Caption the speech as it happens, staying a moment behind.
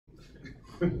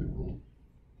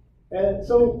And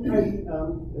so,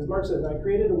 as Mark said, I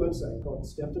created a website called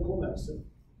Skeptical Medicine.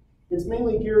 It's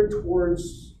mainly geared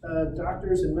towards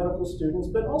doctors and medical students,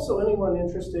 but also anyone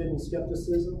interested in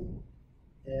skepticism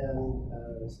and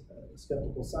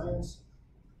skeptical science.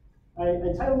 I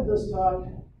titled this talk,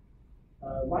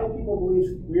 Why People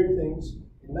Believe Weird Things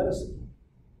in Medicine.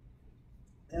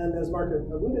 And as Mark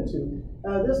alluded to,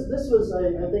 this was,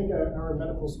 I think, our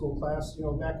medical school class,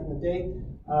 back in the day,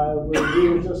 where we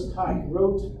were just taught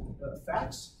rote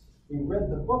facts. We read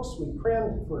the books, we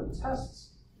crammed for tests.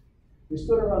 We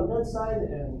stood around bedside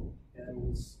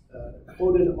and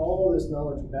quoted all this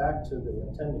knowledge back to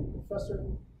the attending professor.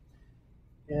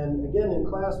 And again, in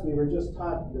class, we were just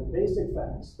taught the basic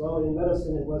facts. Well, in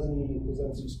medicine, it wasn't E equals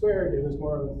MC squared. It was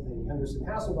more of the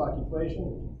Henderson-Hasselbalch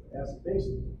equation, acid-base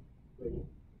equation.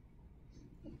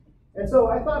 And so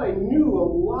I thought I knew a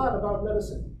lot about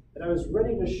medicine, and I was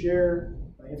ready to share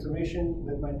my information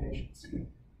with my patients.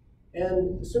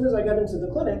 And as soon as I got into the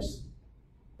clinics,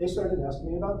 they started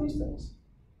asking me about these things.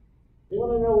 They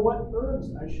wanted to know what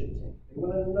herbs I should take. They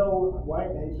wanted to know why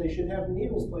they should have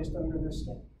needles placed under their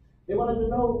skin. They wanted to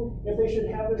know if they should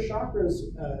have their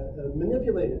chakras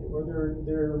manipulated or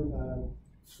their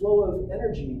flow of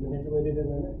energy manipulated in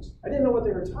their necks. I didn't know what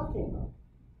they were talking about,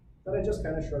 but I just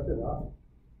kind of shrugged it off.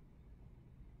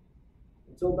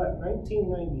 Until about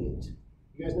 1998.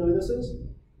 You guys know who this is?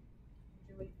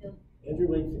 Andrew Wakefield. Andrew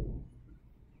Wakefield.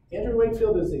 Andrew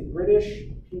Wakefield is a British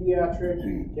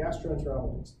pediatric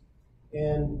gastroenterologist.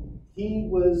 And he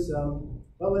was,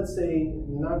 well, let's say,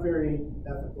 not very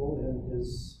ethical in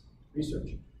his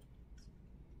research.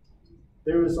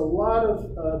 There was a lot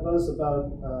of buzz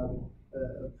about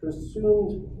a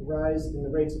presumed rise in the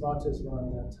rates of autism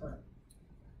around that time.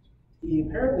 He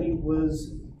apparently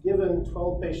was given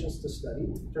 12 patients to study.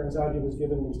 It turns out he was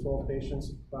given these 12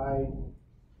 patients by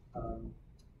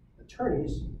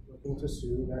attorneys looking to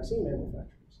sue vaccine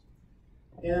manufacturers.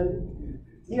 And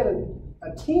he had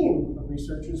a team of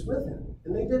researchers with him,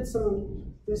 and they did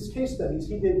these case studies.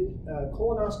 He did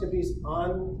colonoscopies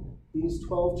on these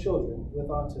 12 children with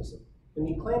autism, and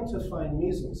he claimed to find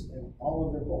measles in all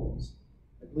of their colons.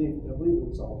 I believe it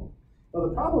was all. Well,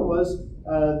 the problem was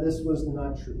this was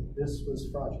not true. This was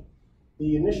fraudulent.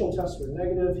 The initial tests were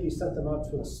negative. He sent them out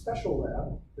to a special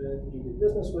lab that he did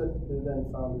business with, who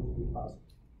then found it to be positive.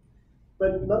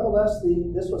 But nonetheless,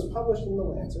 this was published in The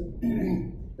Lancet.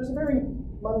 It was a very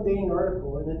mundane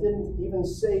article, and it didn't even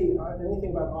say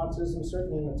anything about autism,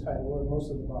 certainly in the title or most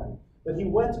of the body. But he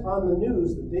went on the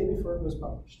news the day before it was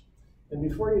published. And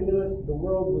before you knew it, the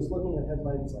world was looking at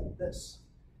headlines like this.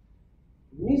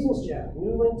 Measles jab,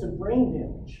 new link to brain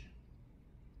damage.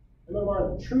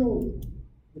 MMR, the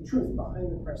truth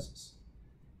behind the crisis.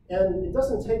 And it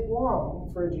doesn't take long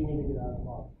for a genie to get out of the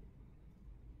bottle.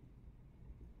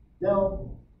 Now,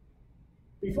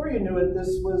 before you knew it,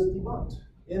 this was debunked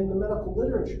in the medical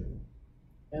literature.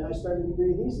 And I started to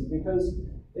breathe easy because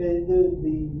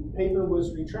the paper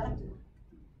was retracted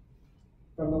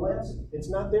from The Lancet. It's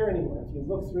not there anymore. If you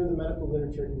look through the medical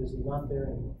literature, it is not there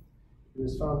anymore. It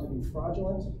was found to be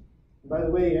fraudulent. And by the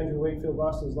way, Andrew Wakefield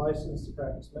lost his license to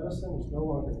practice medicine. He's no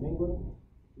longer in England.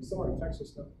 He's somewhere in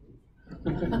Texas now.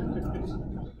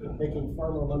 Making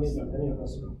far more money than any of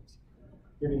us are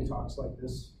giving talks like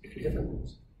this to different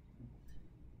groups.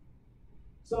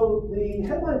 So the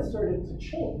headlines started to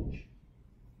change,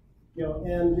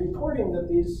 and reporting that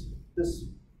this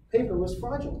paper was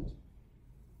fraudulent.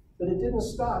 But it didn't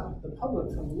stop the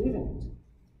public from believing it.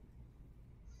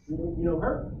 You know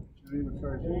her? Jenny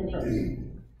McCarthy.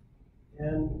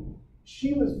 And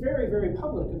she was very, very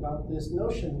public about this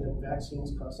notion that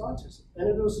vaccines cause autism. And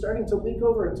it was starting to leak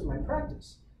over into my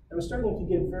practice. I was starting to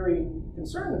get very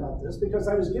concerned about this because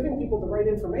I was giving people the right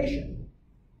information,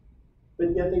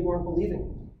 but yet they weren't believing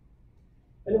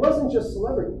it. And it wasn't just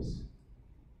celebrities.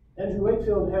 Andrew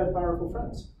Wakefield had powerful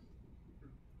friends.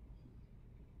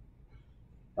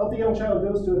 Healthy young child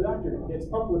goes to a doctor, gets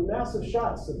pumped with massive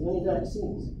shots of many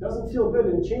vaccines, doesn't feel good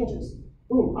and changes.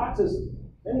 Boom, autism,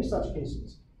 many such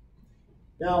cases.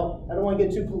 Now, I don't want to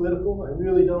get too political, I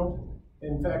really don't.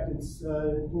 In fact,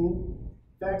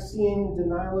 vaccine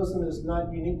denialism is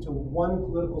not unique to one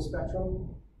political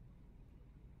spectrum.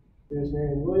 There's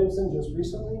Marianne Williamson just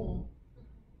recently.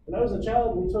 When I was a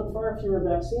child, we took far fewer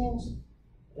vaccines,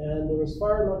 and there was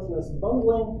far much less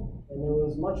bumbling, and there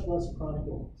was much less chronic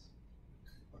illness.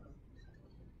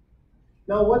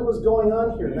 Now, what was going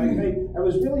on here? I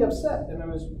was really upset, and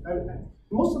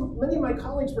many of my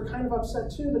colleagues were kind of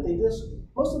upset too, but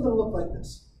most of them looked like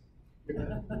this.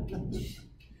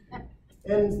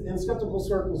 And in skeptical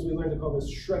circles, we learned to call this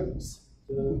shruggies.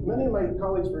 Many of my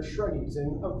colleagues were shruggies,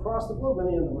 and across the globe,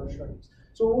 many of them were shruggies.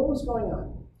 So what was going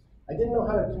on? I didn't know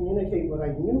how to communicate what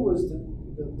I knew was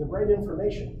the right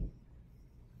information.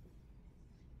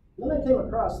 And then I came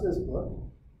across this book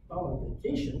while on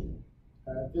vacation,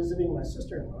 visiting my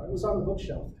sister-in-law. It was on the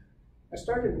bookshelf. I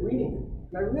started reading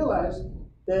it, and I realized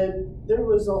that there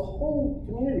was a whole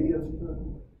community of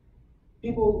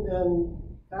people and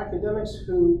academics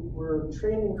who were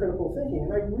trained in critical thinking,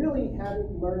 and I really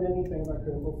hadn't learned anything about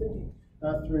critical thinking,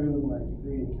 not through my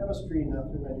degree in chemistry,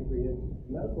 not through my degree in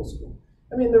medical school.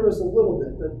 I mean, there was a little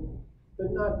bit,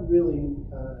 but not really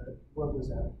what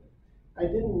was adequate. I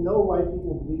didn't know why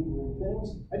people believe weird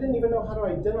things. I didn't even know how to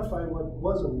identify what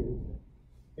was a weird thing.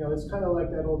 You know, it's kind of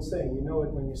like that old saying, you know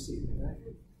it when you see it, right?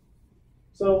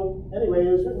 So anyway,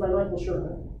 it was written by Michael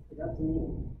Sherman. I got to meet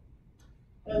him.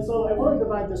 And so I want to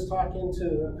divide this talk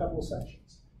into a couple of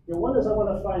sections. You know, one is I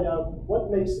want to find out what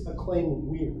makes a claim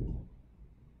weird.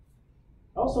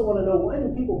 I also want to know, why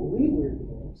do people believe weird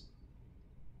things?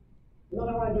 And then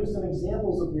I want to give some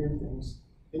examples of weird things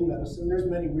in medicine. There's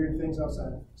many weird things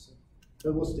outside of medicine,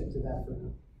 but we'll stick to that for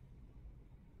now.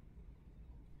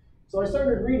 So I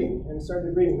started reading.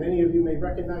 Many of you may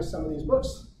recognize some of these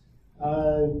books.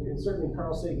 And certainly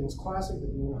Carl Sagan's classic, The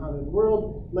Demon Haunted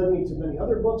World, led me to many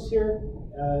other books here.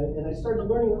 And I started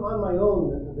learning on my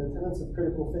own the tenets of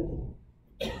critical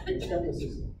thinking,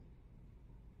 skepticism.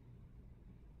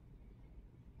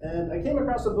 And I came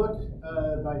across a book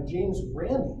by James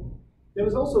Randi. It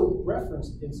was also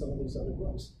referenced in some of these other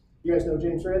books. You guys know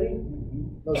James Randi?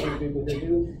 Most of the people here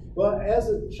do. Well, as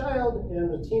a child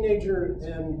and a teenager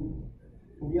and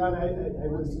beyond,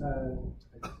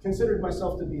 I considered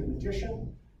myself to be a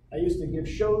magician. I used to give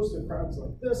shows to crowds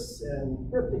like this and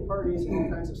birthday parties and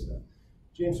all kinds of stuff.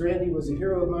 James Randi was a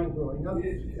hero of mine growing up,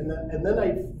 and then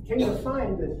I came to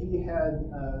find that he had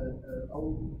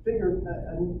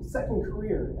a second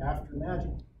career after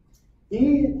magic.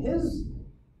 His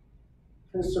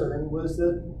concern was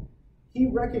that he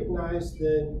recognized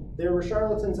that there were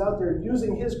charlatans out there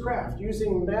using his craft,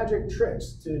 using magic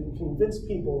tricks to convince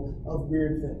people of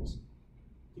weird things,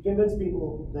 to convince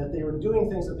people that they were doing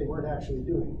things that they weren't actually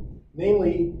doing,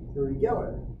 namely Uri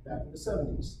Geller back in the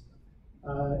 70s.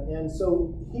 And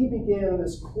so he began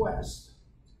this quest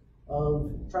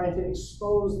of trying to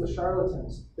expose the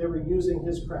charlatans that were using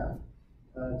his craft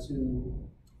to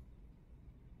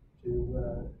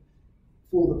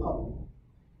fool the public.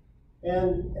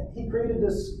 And he created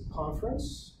this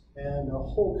conference and a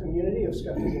whole community of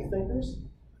skeptical thinkers.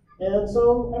 And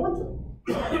so I went to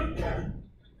them.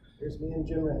 Here's me and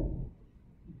Jim Randi.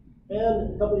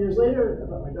 And a couple years later,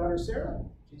 I met my daughter Sarah.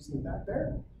 She's in the back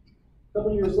there. A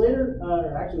couple years later,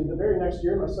 actually the very next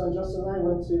year, my son Justin and I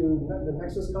went to the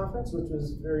Nexus conference, which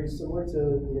was very similar to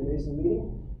the Amazing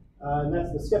Meeting. And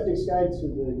that's the Skeptic's Guide to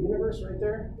the Universe right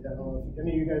there. I don't know if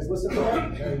any of you guys listen to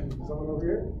that. Someone over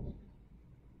here.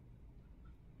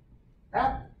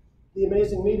 At the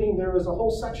Amazing Meeting, there was a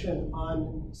whole section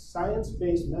on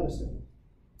science-based medicine.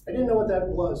 I didn't know what that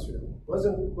was, really.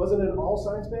 Wasn't it all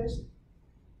science-based?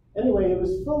 Anyway, it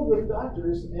was filled with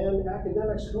doctors and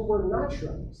academics who were not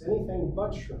shruggies, anything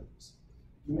but shruggies.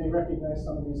 You may recognize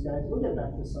some of these guys. We'll get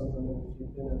back to some of them in a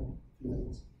few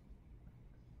minutes.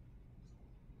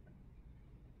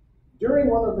 During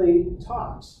one of the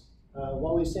talks,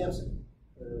 Wally Sampson,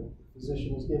 the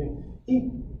physician, was giving, he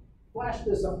flashed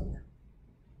this up there.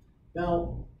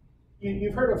 Now,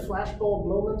 you've heard of flashbulb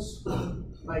moments,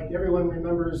 like everyone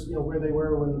remembers, where they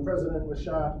were when the president was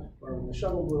shot or when the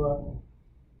shuttle blew up.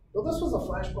 Well, this was a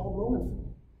flashbulb moment for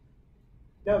me.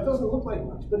 Now, it doesn't look like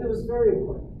much, but it was very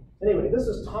important. Anyway, this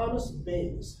is Thomas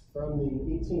Bayes from the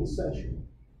 18th century.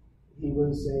 He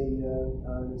was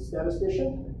a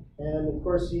statistician, and of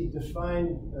course, he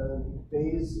defined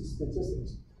Bayes'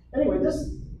 statistics. Anyway,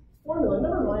 this formula,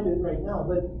 never mind it right now,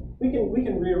 but we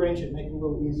can rearrange it, make it a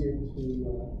little easier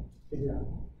to figure out.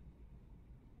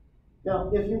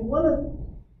 Now, if you want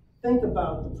to think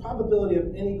about the probability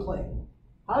of any claim,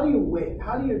 how do you weigh it?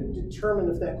 How do you determine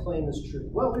if that claim is true?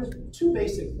 Well, there's two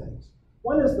basic things.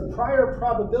 One is the prior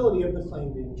probability of the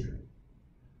claim being true.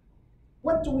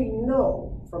 What do we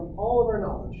know from all of our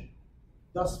knowledge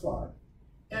thus far?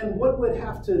 And what would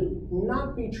have to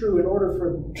not be true in order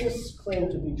for this claim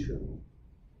to be true?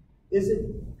 Is it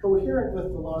coherent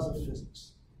with the laws of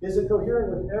physics? Is it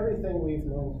coherent with everything we've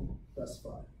known thus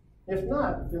far? If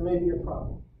not, there may be a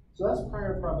problem. So that's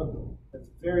prior probability. That's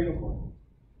very important.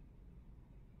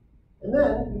 And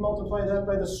then you multiply that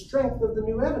by the strength of the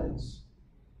new evidence.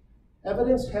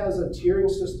 Evidence has a tiering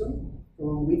system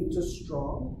from weak to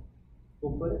strong,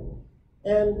 we'll put it.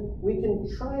 And we can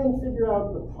try and figure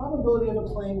out the probability of a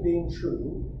claim being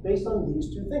true based on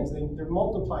these two things. They're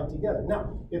multiplied together.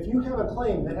 Now, if you have a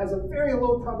claim that has a very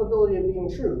low probability of being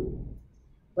true,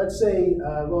 let's say,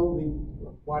 well, we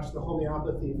watched the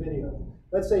homeopathy video.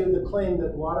 Let's say the claim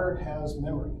that water has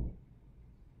memory.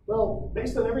 Well,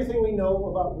 based on everything we know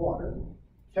about water,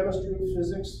 chemistry,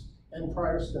 physics, and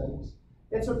prior studies,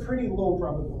 it's a pretty low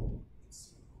probability.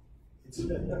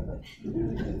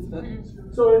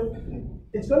 So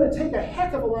it's going to take a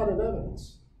heck of a lot of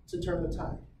evidence to turn the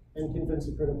tide and convince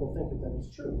a critical thinker that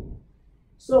it's true.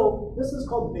 So this is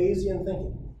called Bayesian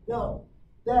thinking. Now,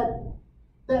 that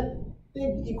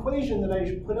big equation that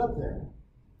I put up there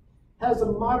has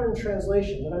a modern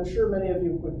translation that I'm sure many of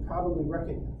you would probably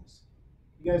recognize.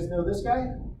 You guys know this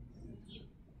guy?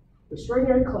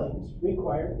 Extraordinary claims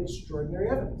require extraordinary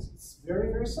evidence. It's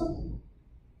very, very simple.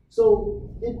 So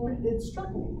it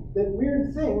struck me that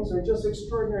weird things are just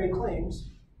extraordinary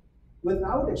claims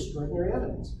without extraordinary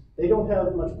evidence. They don't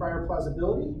have much prior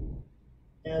plausibility,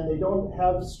 and they don't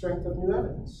have strength of new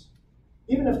evidence.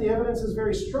 Even if the evidence is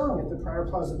very strong, if the prior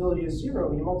plausibility is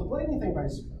 0, you multiply anything by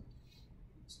 0,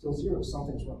 it's still 0,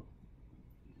 something's wrong.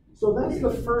 So that's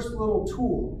the first little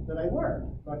tool that I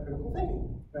learned about critical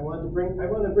thinking. I wanted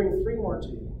to bring 3 more to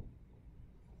you.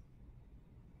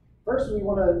 First, we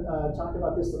want to talk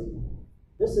about this lady.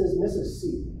 This is Mrs.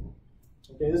 C.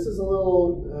 Okay, this is a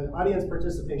little audience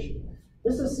participation.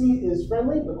 Mrs. C is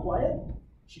friendly but quiet.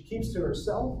 She keeps to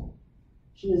herself.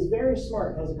 She is very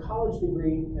smart, has a college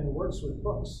degree, and works with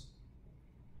books.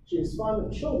 She is fond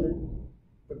of children,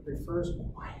 but prefers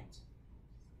quiet.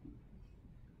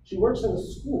 She works in a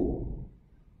school,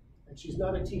 and she's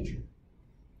not a teacher.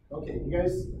 Okay, you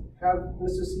guys have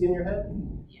Mrs. C in your head?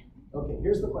 Yeah. Okay,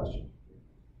 here's the question.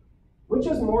 Which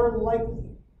is more likely?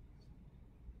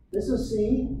 Mrs.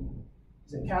 C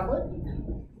is a Catholic?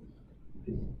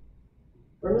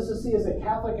 Or Mrs. C is a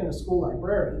Catholic and a school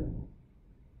librarian?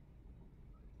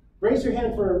 Raise your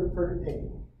hand for A.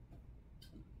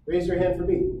 Raise your hand for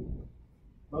B.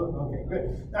 Oh, okay,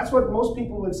 good. That's what most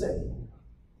people would say.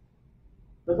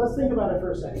 But let's think about it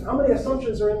for a second. How many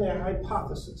assumptions are in their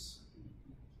hypothesis?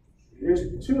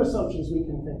 There's 2 assumptions we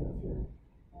can think of here.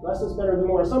 Less is better than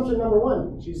more. Assumption number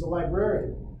 1, she's a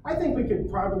librarian. I think we could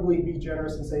probably be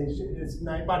generous and say it's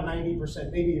about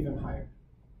 90%, maybe even higher.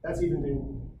 That's even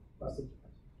being less than.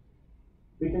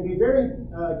 We can be very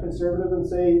conservative and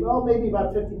say, well, maybe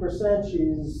about 50%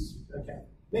 she's a Catholic.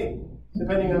 Maybe,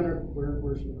 depending on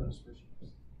where she lives.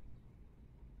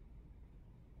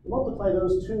 Multiply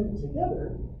those 2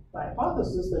 together, the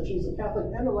hypothesis that she's a Catholic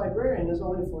and a librarian is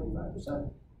only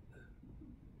 45%.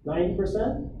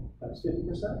 90% times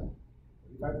 50%,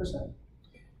 35%.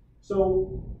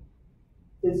 So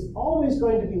it's always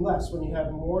going to be less when you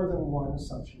have more than one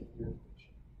assumption in your equation.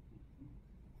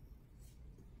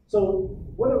 So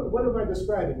what am I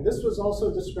describing? This was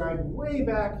also described way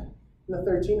back in the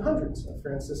 1300s, a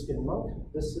Franciscan monk.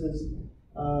 This is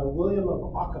William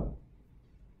of Ockham.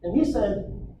 And he said,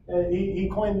 he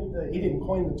didn't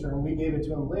coin the term, we gave it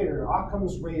to him later,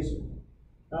 Occam's razor.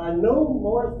 No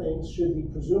more things should be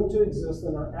presumed to exist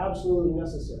than are absolutely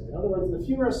necessary. In other words, the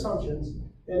fewer assumptions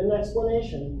in an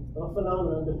explanation of a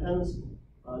phenomenon depends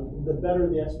on the better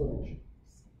the explanation.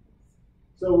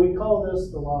 So we call this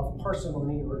the law of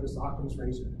parsimony, or just Occam's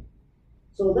razor.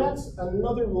 So that's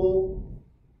another rule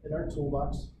in our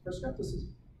toolbox for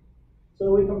skepticism.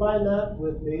 So we combine that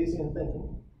with Bayesian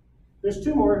thinking. There's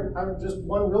 2 more, just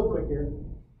one real quick here.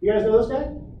 You guys know this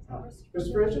guy?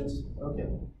 Christopher Hitchens? Okay.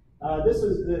 This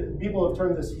is, people have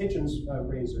termed this Hitchens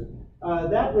razor.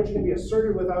 That which can be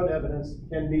asserted without evidence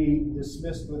can be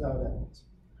dismissed without evidence.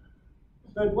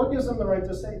 But what gives them the right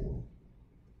to say that?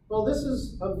 Well, this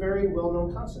is a very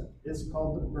well-known concept. It's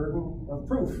called the burden of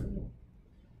proof.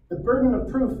 The burden of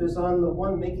proof is on the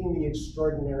one making the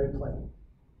extraordinary claim.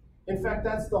 In fact,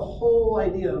 that's the whole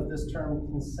idea of this term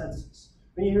consensus.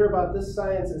 When you hear about this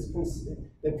science,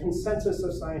 the consensus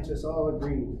of scientists all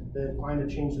agree that climate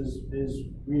change is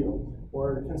real,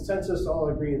 or the consensus all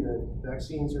agree that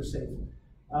vaccines are safe.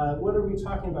 What are we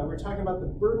talking about? We're talking about the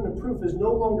burden of proof is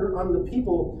no longer on the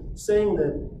people saying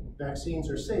that vaccines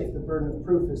are safe. The burden of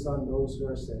proof is on those who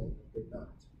are saying they're not.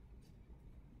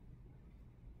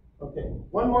 Okay,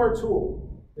 one more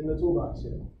tool in the toolbox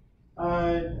here.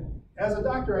 As a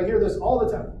doctor, I hear this all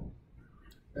the time.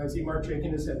 I see Mark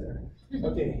shaking his head there.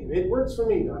 Okay, it works for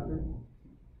me, doctor.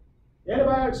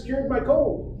 Antibiotics cured my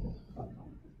cold.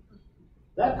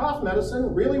 That cough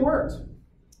medicine really worked.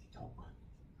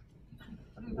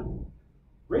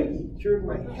 Reiki cured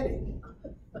my headache.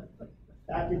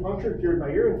 Acupuncture cured my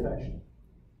ear infection.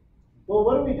 Well,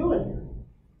 what are we doing here?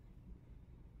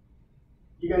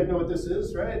 You guys know what this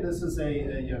is, right? This is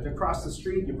you have to cross the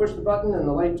street, you push the button and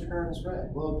the light turns red,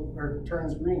 well, or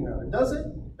turns green rather. Does it?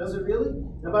 Does it really?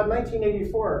 In about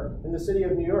 1984, in the city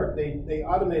of New York, they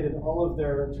automated all of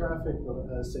their traffic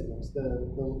signals, the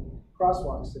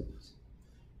crosswalk signals.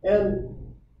 And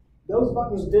those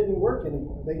buttons didn't work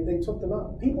anymore. They took them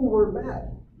out. People were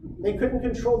mad. They couldn't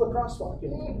control the crosswalk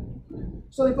anymore.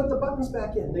 So they put the buttons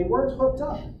back in. They weren't hooked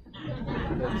up.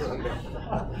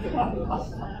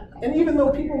 And even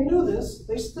though people knew this,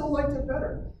 they still liked it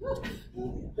better.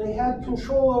 They had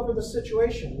control over the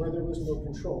situation where there was no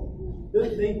control.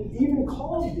 They even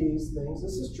called these things,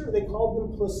 this is true, they called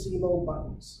them placebo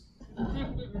buttons.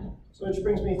 So which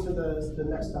brings me to the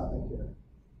next topic here.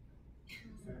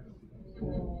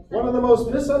 One of the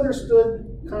most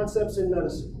misunderstood concepts in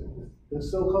medicine, the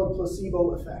so-called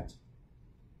placebo effect.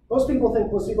 Most people think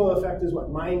placebo effect is what?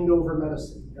 Mind over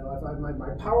medicine. You know, my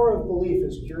power of belief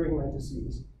is curing my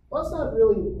disease. Well, that's not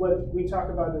really what we talk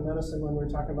about in medicine when we're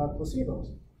talking about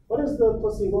placebos. What is the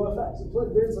placebo effect?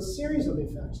 There's a series of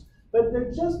effects, but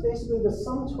they're just basically the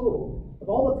sum total of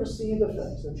all the perceived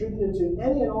effects attributed to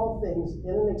any and all things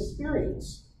in an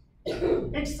experience,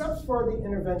 except for the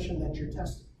intervention that you're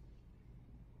testing.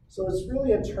 So it's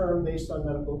really a term based on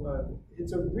medical,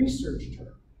 it's a research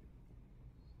term.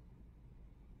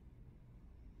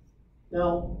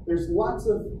 Now, there's lots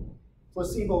of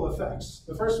placebo effects.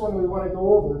 The first one we want to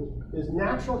go over is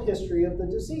natural history of the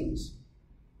disease.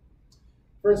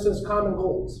 For instance, common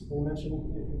colds. We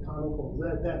mentioned common colds.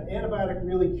 That antibiotic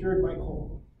really cured my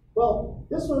cold. Well,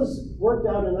 this was worked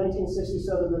out in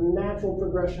 1967, the natural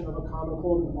progression of a common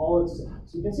cold in all its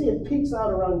signs. You can see it peaks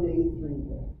out around day 3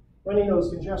 there. Runny nose,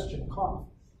 congestion, cough.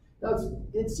 Now,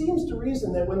 it seems to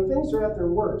reason that when things are at their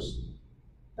worst,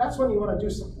 that's when you want to do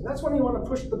something. That's when you want to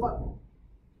push the button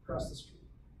across the street.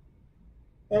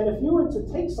 And if you were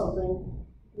to take something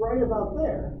right about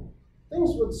there,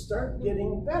 things would start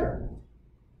getting better.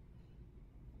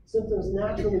 Symptoms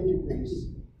naturally decrease.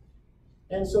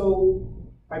 And so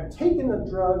I've taken a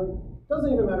drug,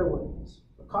 doesn't even matter what it is,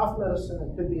 a cough medicine,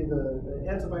 it could be the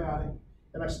antibiotic,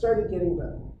 and I started getting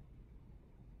better.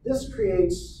 This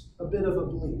creates a bit of a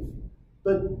belief.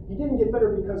 But you didn't get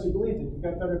better because you believed it. You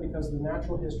got better because of the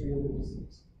natural history of the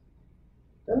disease.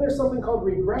 Then there's something called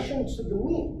regression to the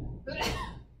mean.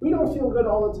 We don't feel good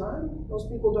all the time. Most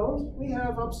people don't. We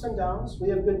have ups and downs. We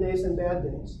have good days and bad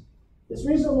days. It's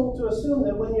reasonable to assume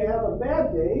that when you have a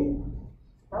bad day,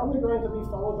 it's probably going to be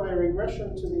followed by a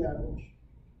regression to the average.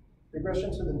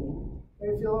 Regression to the mean.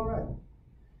 And you feel all right.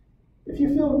 If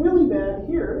you feel really bad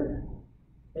here,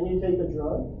 and you take a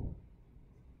drug,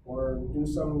 or do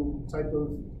some type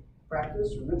of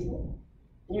practice or ritual,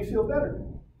 and you feel better.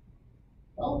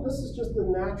 Well, this is just the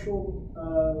natural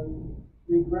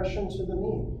regression to the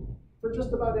mean for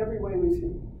just about every way we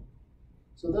feel.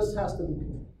 So this has to be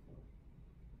controlled.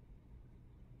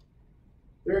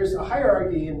 There's a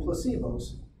hierarchy in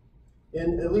placebos,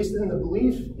 at least in the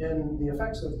belief in the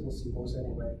effects of placebos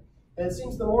anyway. And it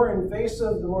seems the more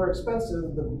invasive, the more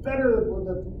expensive, the better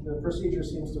the procedure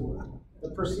seems to work. The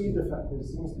perceived effect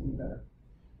seems to be better.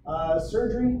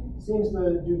 Surgery seems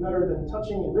to do better than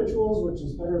touching and rituals, which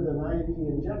is better than IV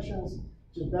injections,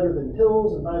 which is better than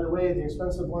pills. And by the way, the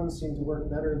expensive ones seem to work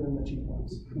better than the cheap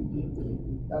ones.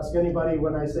 Ask anybody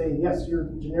when I say, yes,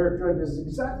 your generic drug is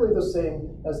exactly the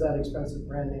same as that expensive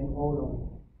brand name. Oh, no.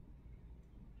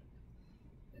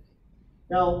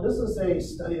 Now, this is a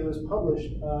study that was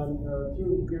published a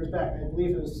few years back. I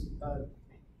believe it was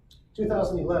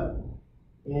 2011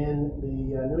 in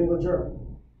the New England Journal.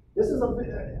 This is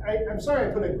I'm sorry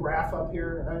I put a graph up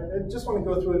here. I just want to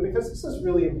go through it because this is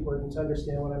really important to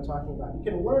understand what I'm talking about. You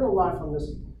can learn a lot from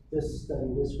this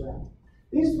study, this graph.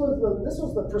 This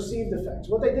was the perceived effects.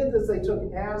 What they did is they took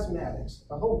asthmatics,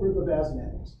 a whole group of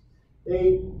asthmatics.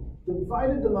 They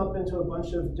divided them up into a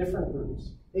bunch of different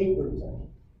groups, 8 groups actually.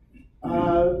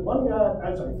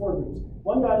 4 groups.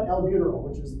 One got albuterol,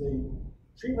 which is the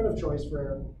treatment of choice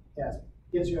for asthma.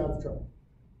 Gets you out of trouble.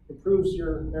 Improves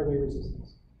your airway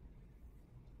resistance.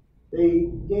 They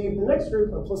gave the next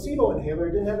group a placebo inhaler.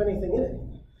 It didn't have anything in it.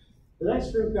 The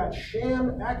next group got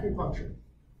sham acupuncture.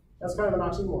 That's kind of an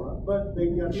oxymoron, but they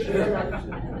got sham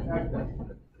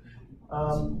acupuncture.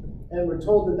 And we're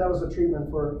told that was a treatment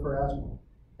for asthma.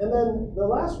 And then the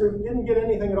last group didn't get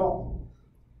anything at all.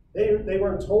 They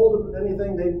weren't told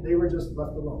anything, they were just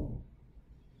left alone.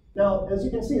 Now, as you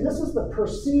can see, this is the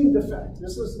perceived effect.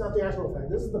 This is not the actual effect.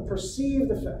 This is the perceived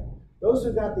effect. Those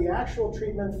who got the actual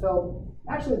treatment felt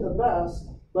actually the best,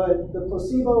 but the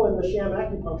placebo and the sham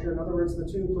acupuncture, in other words, the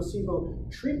 2 placebo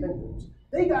treatment groups,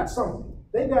 they got something.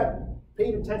 They got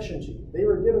paid attention to. They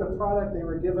were given a product, they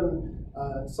were given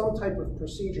some type of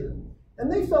procedure.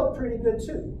 And they felt pretty good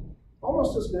too,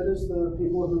 almost as good as the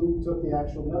people who took the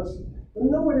actual medicine. The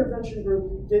no intervention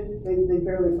group, they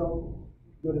barely felt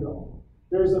good at all.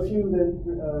 There's a few that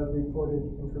reported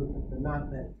improvement, but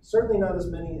not many. Certainly not as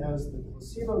many as the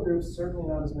placebo groups, certainly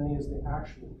not as many as the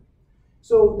actual.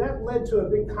 So that led to a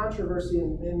big controversy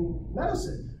in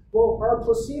medicine. Well, are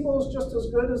placebos just as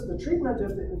good as the treatment?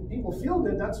 If people feel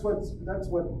good, that's what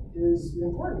is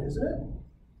important, isn't it?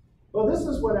 Well, this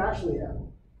is what actually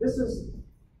happened. This is,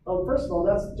 well, first of all,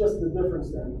 that's just the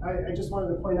difference then. I just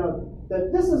wanted to point out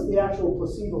that this is the actual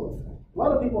placebo effect. A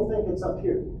lot of people think it's up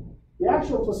here. The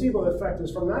actual placebo effect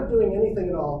is from not doing anything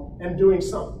at all and doing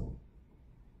something.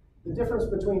 The difference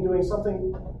between doing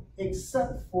something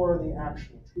except for the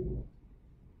actual treatment.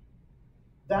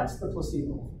 That's the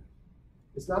placebo effect.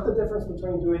 It's not the difference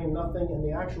between doing nothing and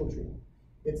the actual treatment.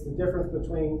 It's the difference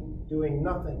between doing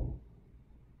nothing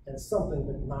and something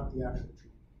but not the actual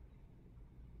treatment.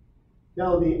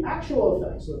 Now, the actual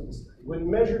effects of the study, when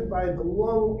measured by the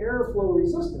lung airflow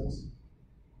resistance,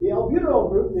 the albuterol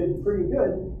group did pretty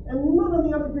good, and none of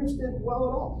the other groups did well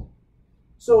at all.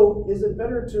 So, is it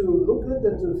better to look good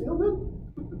than to feel good?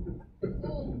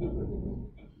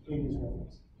 80s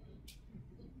reference.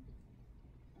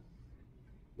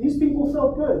 These people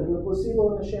felt good in the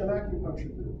placebo and the sham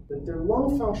acupuncture group, but their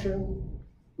lung function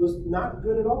was not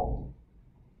good at all.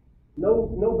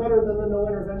 No better than the no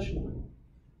intervention group.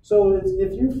 So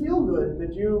if you feel good,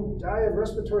 but you die of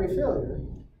respiratory failure,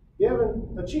 you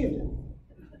haven't achieved it.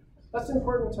 That's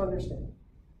important to understand.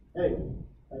 Anyway,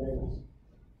 I digress.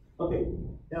 Okay,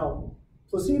 now,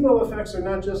 placebo effects are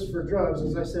not just for drugs.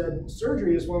 As I said,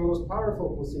 surgery is one of the most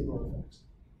powerful placebo effects.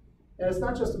 And it's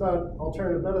not just about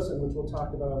alternative medicine, which we'll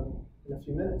talk about in a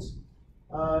few minutes.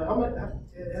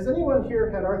 Has anyone here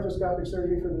had arthroscopic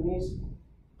surgery for the knees?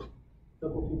 A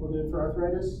couple people did for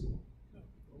arthritis?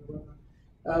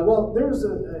 Well, there was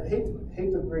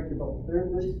hate to break your bone.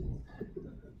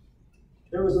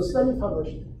 There was a study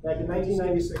published back in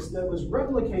 1996 that was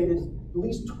replicated at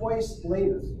least twice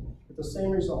later with the same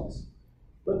results.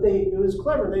 But it was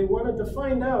clever. They wanted to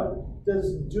find out,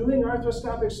 does doing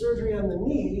arthroscopic surgery on the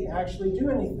knee actually do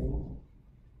anything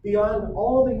beyond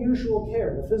all the usual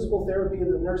care, the physical therapy,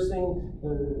 the nursing,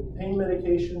 the pain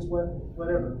medications,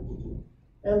 whatever.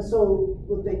 And so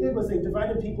what they did was they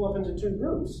divided people up into two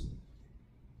groups.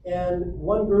 And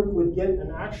one group would get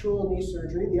an actual knee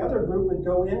surgery. The other group would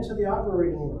go into the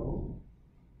operating room,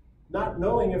 not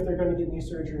knowing if they're going to get knee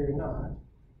surgery or not.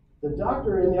 The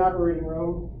doctor in the operating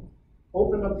room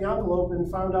opened up the envelope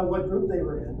and found out what group they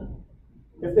were in.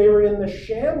 If they were in the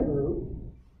sham group,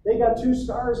 they got 2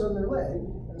 stars on their leg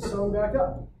and sewn back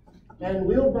up and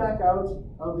wheeled back out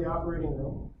of the operating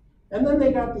room. And then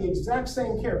they got the exact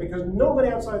same care because nobody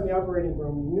outside the operating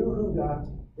room knew who got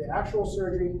the actual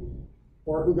surgery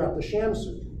or who got the sham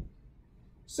surgery.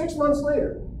 6 months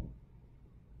later,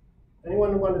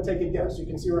 anyone want to take a guess? You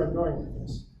can see where I'm going with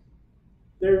this.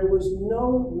 There was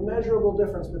no measurable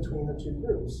difference between the two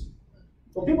groups.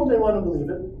 Well, people didn't want to believe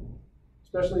it,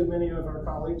 especially many of our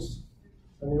colleagues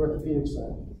on the orthopedic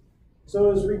side. So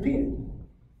it was repeated,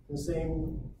 the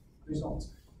same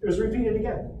results. It was repeated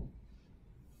again,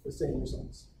 the same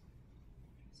results.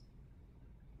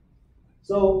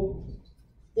 So,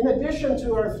 in addition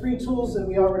to our 3 tools that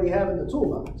we already have in the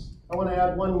toolbox, I want to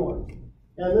add one more.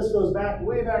 And this goes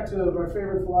way back to our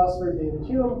favorite philosopher, David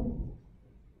Hume.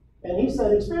 And he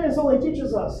said, experience only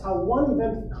teaches us how one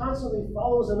event constantly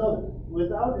follows another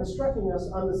without instructing us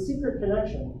on the secret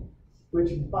connection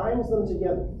which binds them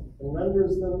together and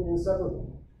renders them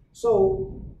inseparable.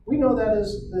 So we know that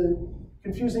as the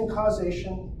confusing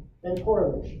causation and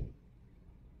correlation.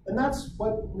 And that's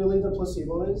what really the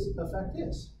placebo effect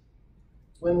is.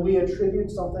 When we attribute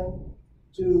something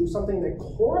to something that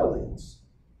correlates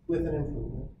with an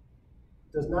improvement,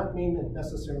 does not mean it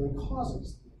necessarily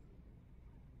causes.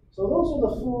 So those are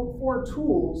the 4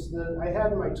 tools that I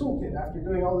had in my toolkit after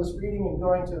doing all this reading and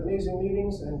going to amazing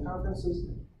meetings and conferences.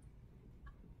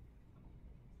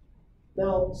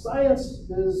 Now, science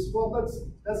is, well,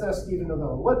 let's ask Stephen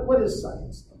Novella. What is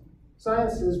science?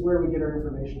 Science is where we get our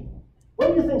information.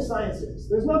 What do you think science is?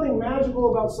 There's nothing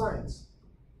magical about science.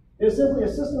 It is simply a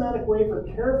systematic way for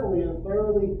carefully and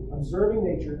thoroughly observing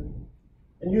nature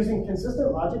and using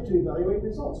consistent logic to evaluate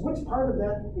results. Which part of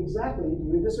that exactly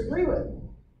do you disagree with?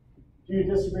 Do you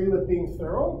disagree with being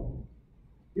thorough,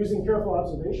 using careful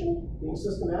observation, being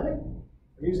systematic,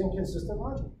 or using consistent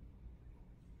logic?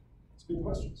 It's good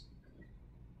questions.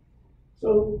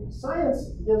 So science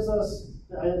gives us,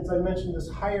 as I mentioned, this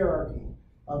hierarchy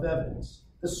of evidence.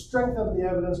 The strength of the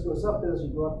evidence goes up as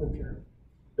you go up the pyramid.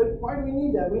 But why do we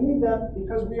need that? We need that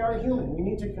because we are human. We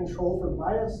need to control for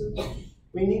biases.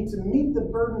 We need to meet the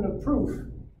burden of proof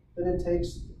that it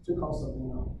takes to call something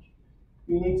knowledge.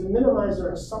 We need to minimize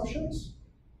our assumptions,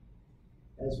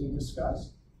 as we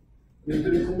discussed. We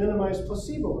need to minimize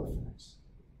placebo effects.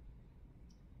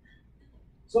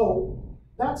 So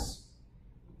that's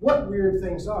what weird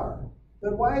things are.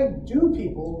 But why do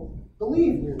people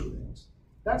believe weird things?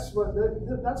 That's what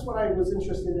I was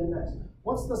interested in next.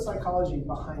 What's the psychology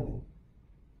behind it?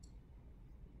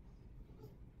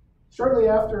 Shortly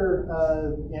after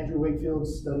Andrew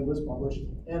Wakefield's study was published,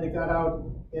 and it got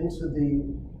out into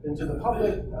the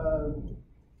public,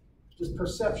 just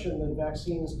perception that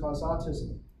vaccines cause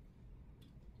autism.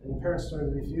 And parents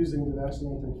started refusing to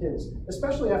vaccinate their kids,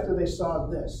 especially after they saw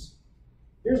this.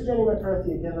 Here's Jenny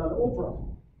McCarthy again on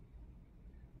Oprah.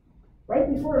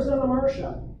 Right before his MMR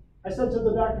shot, I said to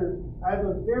the doctor, I have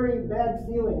a very bad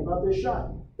feeling about this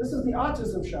shot. This is the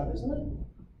autism shot, isn't it?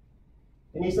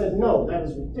 And he said, no, that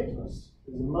is ridiculous.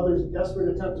 It was a mother's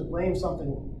desperate attempt to blame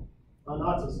something on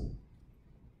autism.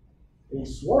 And he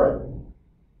swore at me.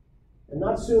 And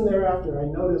not soon thereafter, I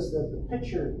noticed that the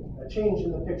picture, a change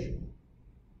in the picture.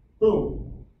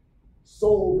 Boom.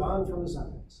 Soul gone from his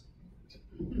eyes.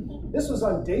 This was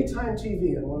on daytime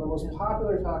TV and one of the most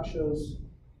popular talk shows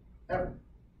ever.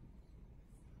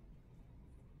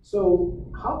 So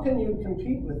how can you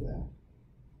compete with that?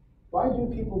 Why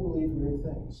do people believe weird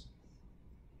things?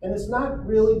 And it's not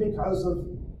really because of,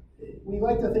 we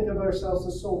like to think of ourselves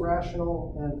as so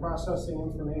rational and processing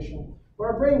information. But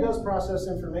our brain does process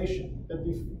information.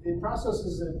 It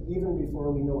processes it even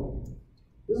before we know it.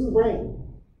 This is the brain.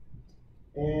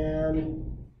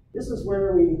 And this is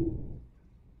where we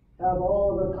have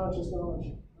all of our conscious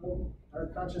knowledge, our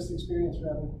conscious experience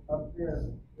rather, up there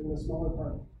in the smaller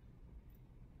part.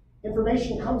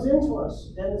 Information comes into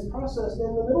us and is processed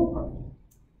in the middle part.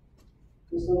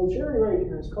 This little cherry right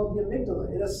here is called the amygdala.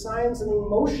 It assigns an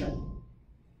emotion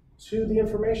to the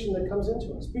information that comes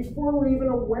into us before we're even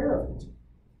aware of it.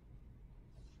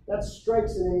 That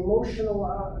strikes an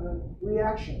emotional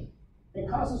reaction. It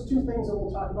causes two things that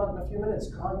we'll talk about in a few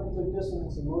minutes: cognitive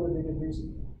dissonance and motivated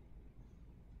reasoning.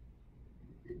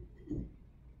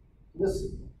 This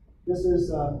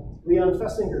is Leon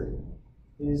Festinger.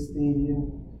 He's the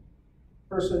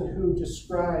person who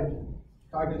described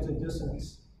cognitive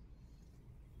dissonance.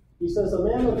 He says, a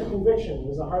man with a conviction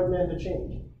is a hard man to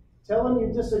change. Tell him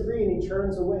you disagree and he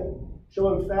turns away.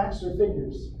 Show him facts or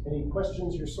figures and he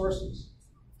questions your sources.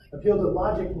 Appeal to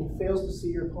logic and he fails to see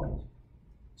your point.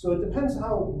 So it depends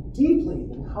how deeply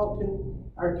and how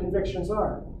our convictions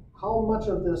are. How much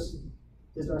of this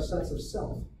is our sense of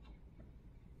self?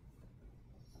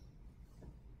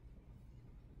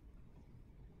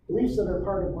 Beliefs that are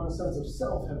part of one's sense of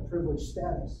self have privileged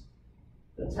status.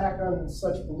 An attack on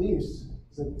such beliefs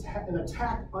is an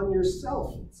attack on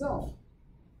yourself itself,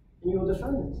 and you will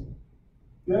defend it.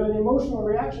 You have an emotional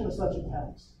reaction to such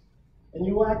attacks, and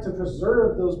you will act to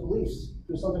preserve those beliefs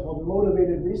through something called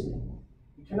motivated reasoning.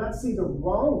 You cannot see the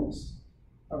wrongness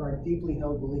of our deeply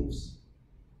held beliefs.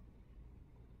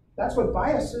 That's what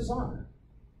biases are,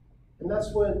 and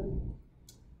that's what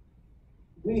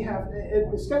we have.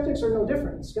 Skeptics are no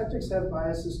different. Skeptics have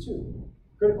biases too.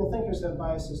 Critical thinkers have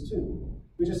biases too.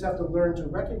 We just have to learn to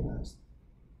recognize them.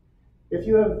 If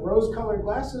you have rose-colored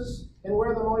glasses and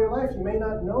wear them all your life, you may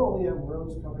not know you have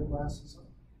rose-colored glasses on.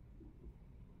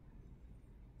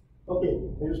 Okay,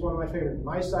 here's one of my favorites,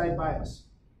 my side bias.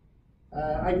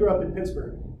 I grew up in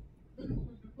Pittsburgh.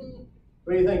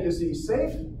 What do you think? Is he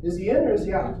safe? Is he in or is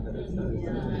he out?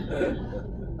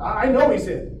 I know he's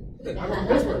in. I'm from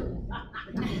Pittsburgh.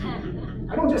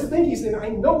 I don't just think he's in, I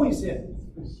know he's in.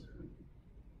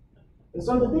 And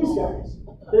so did these guys.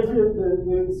 But if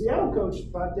the Seattle coach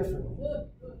thought differently.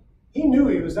 He knew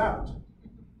he was out.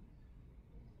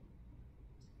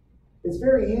 It's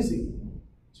very easy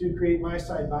to create my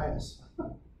side bias.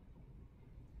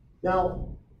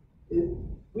 Now,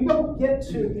 we don't get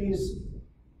to these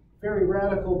very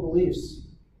radical beliefs,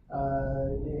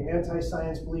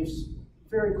 anti-science beliefs,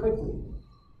 very quickly.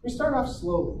 We start off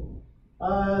slowly.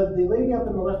 The lady up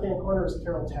in the left-hand corner is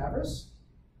Carol Tavris.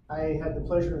 I had the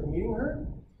pleasure of meeting her.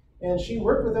 And she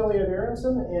worked with Elliot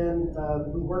Aronson and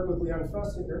who worked with Leon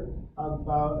Festinger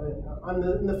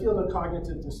in the field of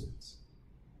cognitive dissonance.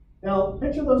 Now,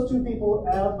 picture those two people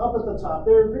up at the top.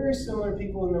 They're very similar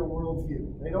people in their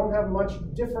worldview. They don't have much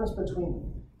difference between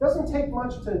them. It doesn't take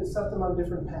much to set them on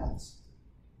different paths.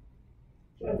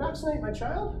 Should I vaccinate my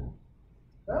child?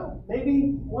 Well,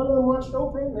 maybe one of them watched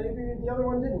Oprah, maybe the other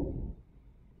one didn't.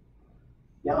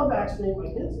 Yeah, I'll vaccinate my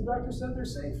kids. The doctor said they're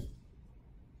safe.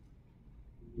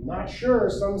 Not sure,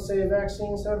 some say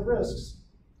vaccines have risks.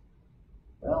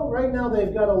 Well, right now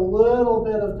they've got a little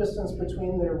bit of distance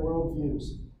between their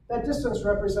worldviews. That distance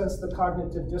represents the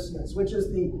cognitive dissonance, which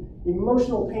is the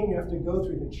emotional pain you have to go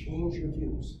through to change your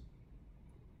views.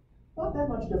 Not that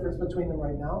much difference between them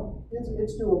right now.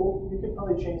 It's doable. You could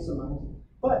probably change some minds.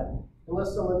 But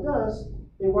unless someone does,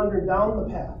 they wander down the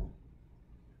path.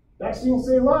 Vaccines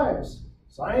save lives.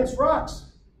 Science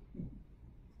rocks.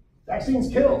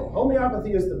 Vaccines kill.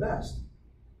 Homeopathy is the best.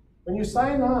 When you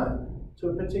sign on to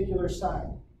a particular side,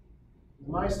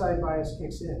 the my side bias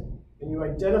kicks in, and you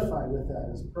identify with that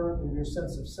as part of your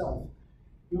sense of self.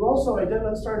 You also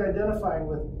start identifying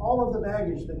with all of the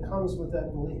baggage that comes with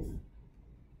that belief,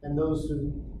 and those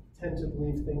who tend to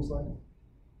believe things like it.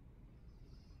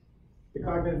 The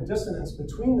cognitive dissonance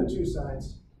between the two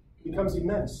sides becomes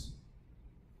immense.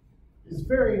 It's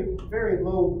very, very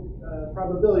low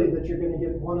probability that you're going to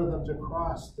get one of them to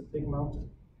cross the big mountain.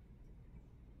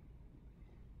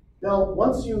 Now,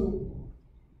 once you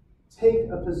take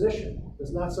a position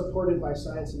that's not supported by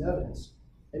science and evidence,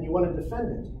 and you want to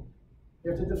defend it,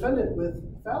 you have to defend it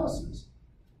with fallacies.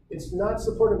 It's not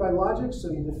supported by logic,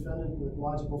 so you defend it with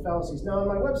logical fallacies. Now, on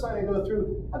my website, I go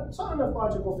through a ton of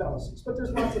logical fallacies, but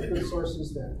there's lots of good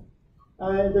sources there.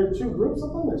 There are two groups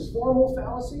of them. There's formal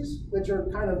fallacies, which are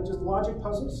kind of just logic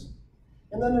puzzles.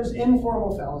 And then there's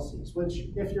informal fallacies, which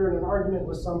if you're in an argument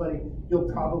with somebody,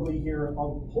 you'll probably hear a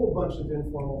whole bunch of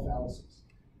informal fallacies.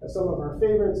 Some of our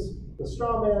favorites, the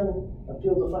straw man,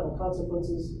 appeal to final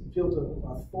consequences, appeal to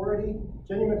authority.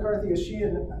 Jenny McCarthy, is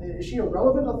she a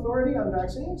relevant authority on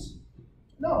vaccines?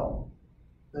 No.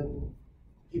 But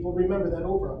people remember that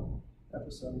Oprah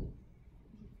episode.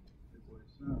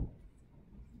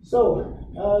 So,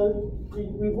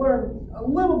 we've learned a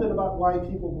little bit about why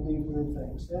people believe weird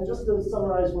things. And just to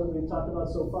summarize what we've talked about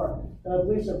so far,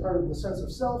 beliefs are part of the sense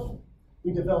of self.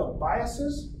 We develop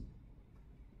biases.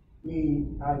 We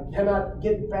cannot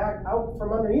get back out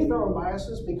from underneath our own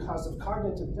biases because of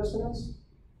cognitive dissonance.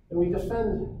 And we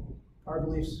defend our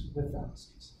beliefs with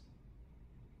fallacies.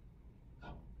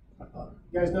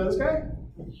 You guys know this guy?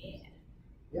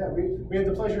 Yeah, we had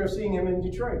the pleasure of seeing him in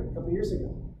Detroit a couple years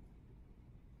ago.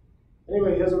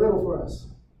 Anyway, he has a riddle for us.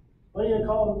 What are you going to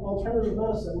call an alternative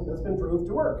medicine that's been proved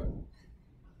to work?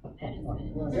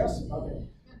 Yes? Okay.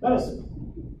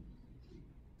 Medicine.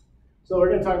 So we're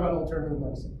going to talk about alternative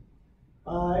medicine.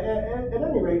 At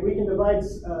any rate, we can divide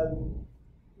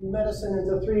medicine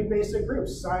into three basic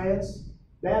groups: science,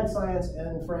 bad science,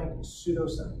 and frank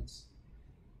pseudoscience.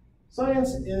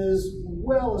 Science is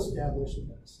well established in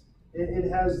medicine.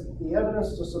 It has the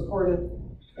evidence to support it,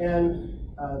 and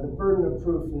the burden of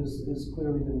proof is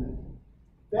clearly been met.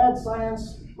 Bad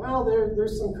science, well,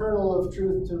 there's some kernel of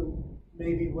truth to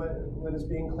maybe what is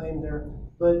being claimed there,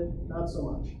 but not so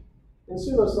much. And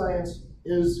pseudoscience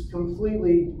is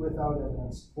completely without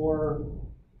evidence, or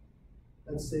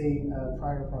let's say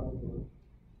prior probability.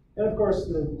 And of course,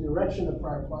 the direction of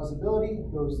prior plausibility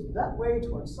goes that way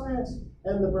towards science,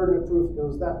 and the burden of proof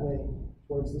goes that way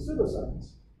towards the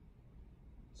pseudoscience.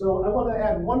 So I want to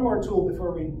add one more tool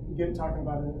before we get talking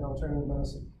about alternative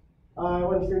medicine. I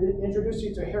want to introduce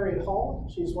you to Harriet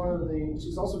Hall. She's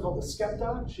also called the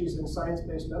Skepta. She's in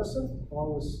science-based medicine,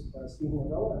 along with Stephen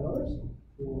Novella and others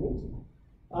who will meet.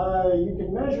 You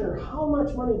can measure how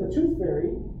much money the tooth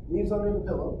fairy leaves under the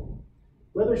pillow,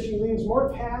 whether she leaves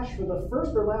more cash for the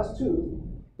first or last tooth,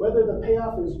 whether the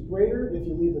payoff is greater if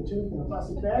you leave the tooth in a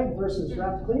plastic bag versus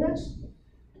wrapped Kleenex.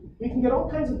 We can get all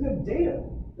kinds of good data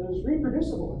that is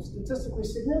reproducible and statistically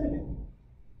significant.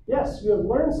 Yes, you have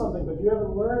learned something, but you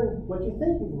haven't learned what you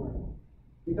think you've learned,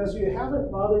 because you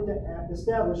haven't bothered to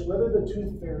establish whether the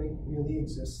tooth fairy really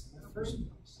exists in the first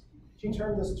place. She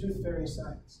termed this tooth fairy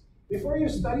science. Before you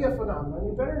study a phenomenon,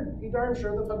 you better be darn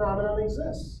sure the phenomenon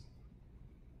exists.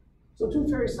 So tooth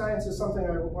fairy science is something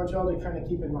I want y'all to kind of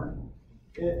keep in mind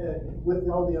with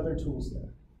all the other tools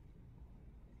there.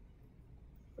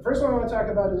 The first one I want to talk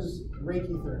about is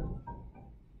Reiki therapy.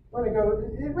 I want to go,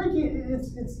 Reiki,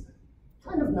 it's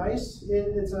kind of nice.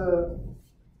 It's a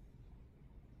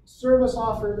service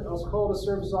offered, I'll call it a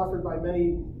service offered by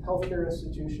many healthcare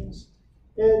institutions.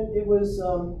 It was,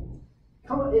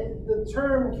 the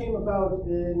term came about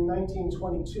in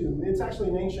 1922. It's actually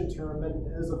an ancient term, but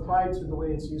as applied to the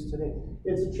way it's used today.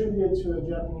 It's attributed to a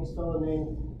Japanese fellow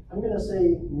named, I'm going to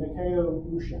say Mikao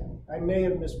Usha. I may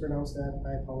have mispronounced that,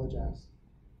 I apologize.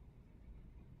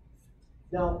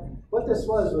 Now, what this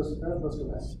was, let's go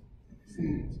back.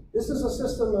 This is a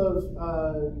system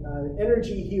of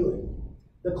energy healing.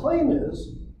 The claim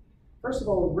is, first of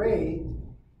all, Rei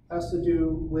has to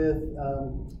do with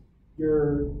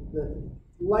the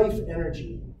life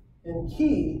energy. And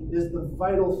Ki is the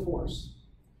vital force.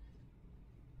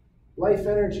 Life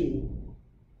energy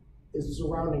is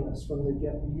surrounding us from the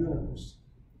universe.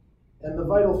 And the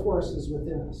vital force is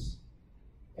within us.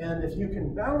 And if you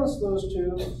can balance those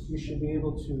two, you should be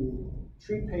able to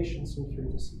treat patients and cure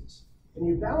disease. And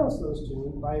you balance those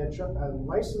two by a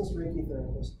licensed Reiki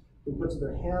therapist who puts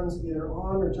their hands either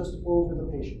on or just over the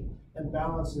patient and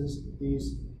balances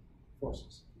these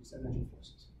forces, these energy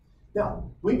forces.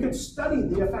 Now, we could study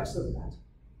the effects of that.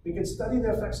 We could study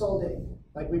the effects all day.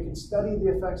 Like we could study the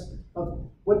effects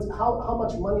of how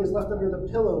much money is left under the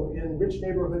pillow in rich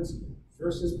neighborhoods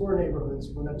versus poor neighborhoods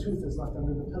when a tooth is left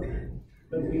under the pillow.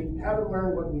 But we haven't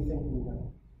learned what we think we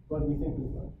know, what we think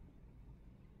we've learned.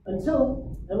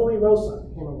 Until Emily Rosa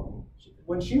came along.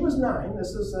 When she was 9,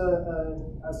 this is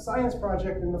a science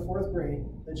project in the 4th grade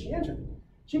that she entered.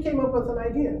 She came up with an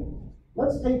idea.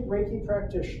 Let's take Reiki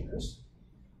practitioners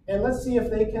and let's see if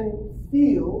they can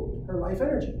feel her life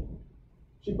energy.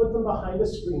 She put them behind a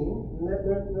screen, and there's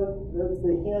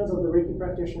the hands of the Reiki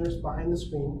practitioners behind the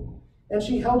screen, and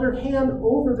she held her hand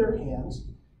over their hands,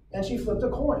 and she flipped a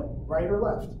coin, right or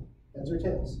left, heads or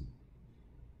tails.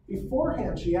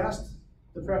 Beforehand, she asked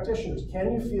the practitioners,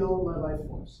 can you feel my life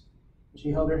force? And she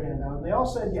held her hand out, and they all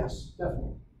said yes,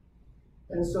 definitely.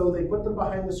 And so they put them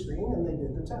behind the screen, and they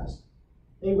did the test.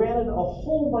 They ran it a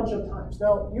whole bunch of times.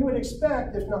 Now, you would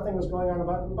expect, if nothing was going on,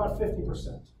 about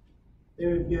 50%. They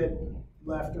would get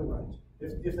left or right,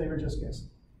 if they were just guessing.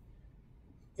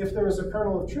 If there was a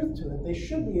kernel of truth to it, they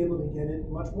should be able to get it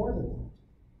much more than that.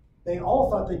 They all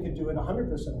thought they could do it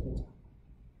 100% of the time.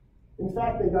 In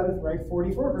fact, they got it right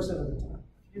 44% of the time.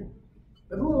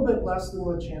 But a little bit less than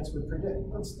what chance would predict,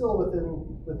 but still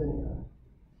within error.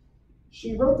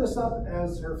 She wrote this up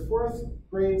as her 4th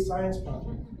grade science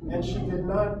project, and she did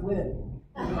not win.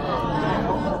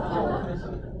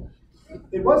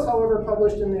 It was, however,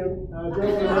 published in the Journal of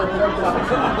American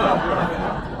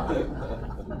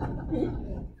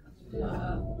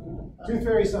Tooth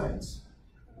Fairy Science.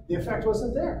 The effect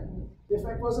wasn't there. The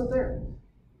effect wasn't there.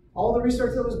 All the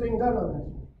research that was being done on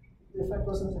it, the effect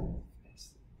wasn't there.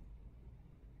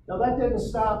 Now that didn't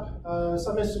stop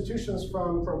some institutions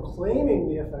from claiming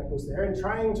the effect was there and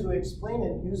trying to explain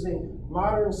it using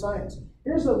modern science.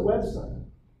 Here's a website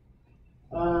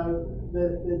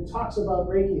that talks about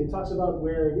Reiki. It talks about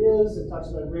where it is. It talks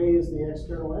about Rei is the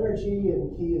external energy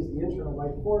and Ki is the internal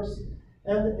life force.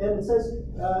 And it says,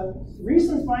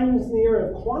 recent findings in the area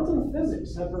of quantum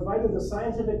physics have provided the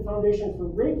scientific foundation for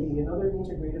Reiki and other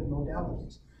integrative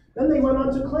modalities. Then they went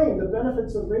on to claim the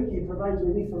benefits of Reiki provides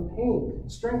relief from pain,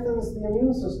 strengthens the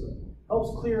immune system,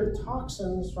 helps clear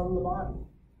toxins from the body,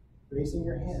 raising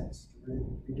your hands,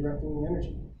 redirecting the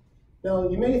energy. Now,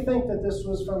 you may think that this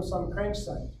was from some prank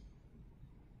site.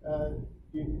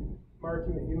 Mark,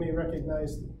 you may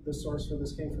recognize the source where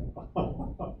this came from.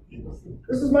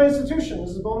 This is my institution. This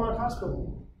is Beaumont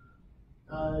Hospital.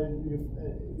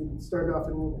 It started off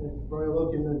in Royal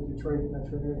Oak in the Detroit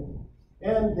metro area.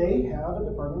 And they have a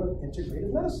department of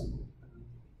integrative medicine.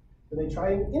 And they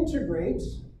try and integrate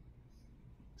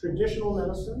traditional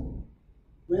medicine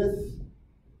with,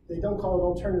 they don't call it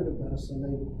alternative medicine,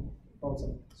 they call it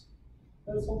something else.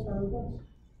 But it's alternative medicine.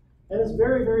 And it's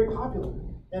very, very popular.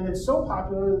 And it's so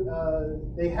popular,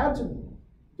 they had to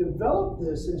develop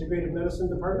this integrative medicine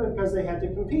department because they had to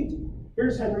compete.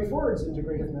 Here's Henry Ford's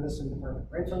integrative medicine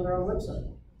department, right from their own website.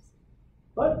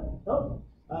 But,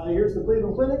 here's the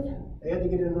Cleveland Clinic. They had to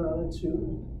get in on it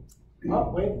too.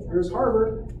 Oh, wait, here's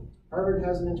Harvard. Harvard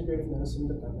has an integrative medicine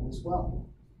department as well.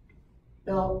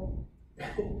 Now,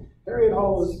 Harriet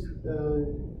Hall was,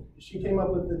 she came up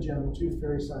with the gem, Tooth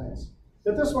Fairy Science.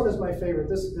 But this one is my favorite.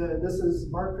 This is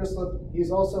Mark Crislip.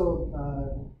 He's also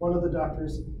one of the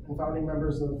doctors and founding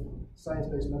members of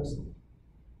science-based medicine.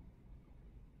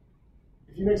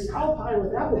 If you mix cow pie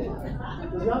with apple pie,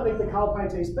 it does not make the cow pie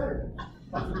taste better.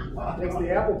 It makes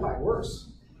the apple pie worse.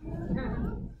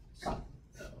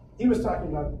 He was talking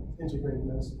about integrative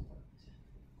medicine.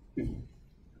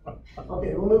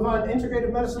 Okay, we'll move on.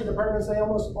 Integrative medicine departments, they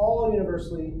almost all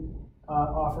universally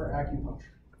offer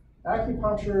acupuncture.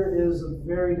 Acupuncture is a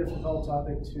very difficult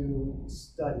topic to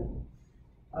study.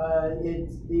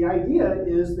 The idea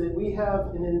is that we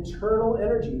have an internal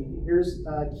energy, here's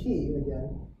Ki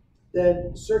again,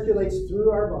 that circulates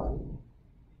through our body,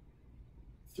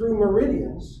 through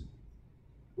meridians,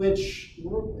 which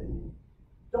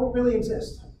don't really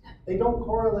exist. They don't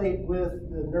correlate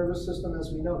with the nervous system as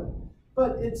we know it.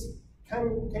 But it's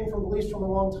came from beliefs from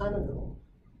a long time ago.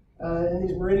 In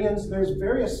these meridians, there's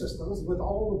various systems with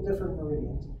all the different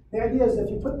meridians. The idea is that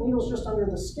if you put needles just under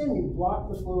the skin, you block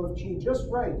the flow of qi just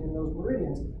right in those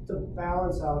meridians to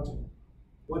balance out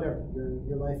whatever,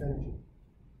 your life energy.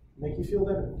 Make you feel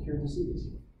better, cure disease.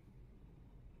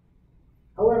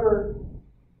 However,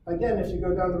 again, if you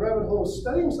go down the rabbit hole of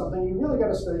studying something, you really got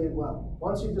to study it well.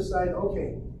 Once you decide,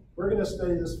 okay, we're going to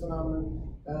study this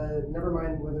phenomenon, never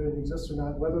mind whether it exists or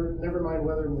not, never mind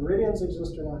whether meridians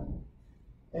exist or not.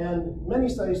 And many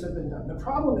studies have been done. The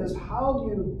problem is, how do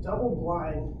you double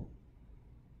blind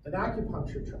an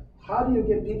acupuncture trial? How do you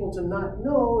get people to not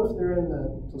know if they're in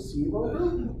the placebo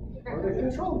group or the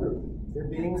control group? They're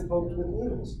being poked with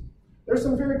needles. There's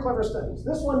some very clever studies.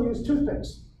 This one used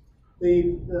toothpicks.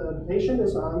 The patient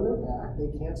is on their back.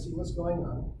 They can't see what's going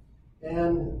on.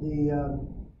 And the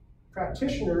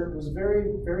practitioner was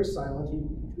very, very silent.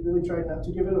 He really tried not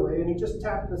to give it away, and he just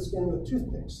tapped the skin with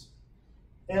toothpicks.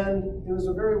 And it was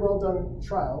a very well done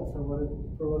trial for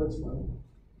what it's worth.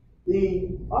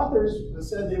 The authors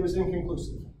said it was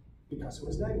inconclusive because it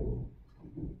was negative.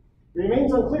 It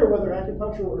remains unclear whether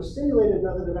acupuncture or stimulated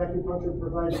method of acupuncture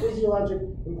provide physiologic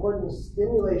important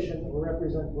stimulation or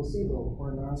represent placebo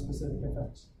or non-specific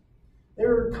effects. They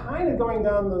were kind of going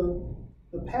down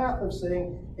the path of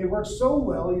saying it works so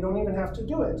well you don't even have to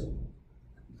do it.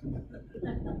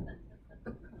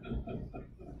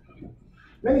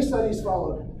 Many studies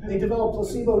followed. They developed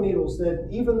placebo needles that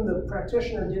even the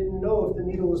practitioner didn't know if the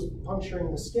needle was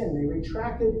puncturing the skin. They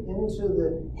retracted into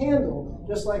the handle,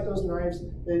 just like those knives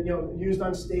that used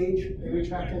on stage. They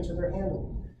retract into their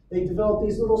handle. They developed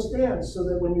these little stands so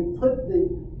that when you put the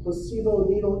placebo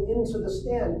needle into the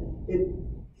stand, it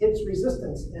hits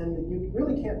resistance, and you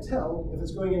really can't tell if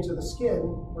it's going into the skin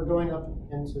or going up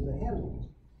into the handle.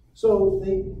 So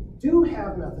they do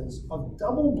have methods of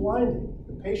double blinding.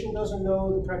 The patient doesn't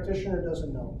know, the practitioner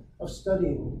doesn't know, of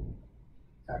studying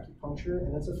acupuncture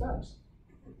and its effects.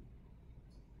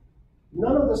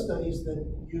 None of the studies that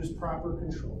used proper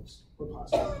controls were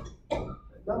positive.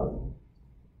 None of them.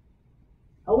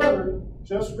 However,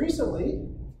 just recently,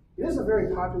 it is a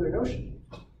very popular notion.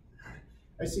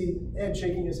 I see Ed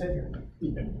shaking his head here.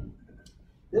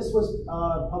 This was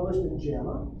published in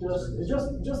JAMA just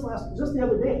the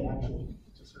other day, actually.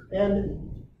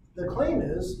 And the claim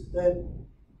is that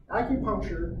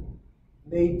acupuncture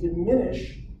may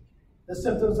diminish the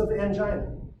symptoms of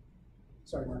angina.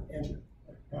 Sorry, Mark, angina.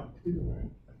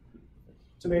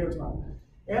 Tomato.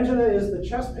 Angina is the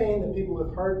chest pain that people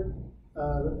with heart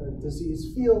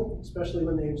disease feel, especially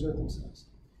when they exert themselves.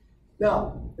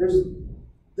 Now,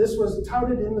 this was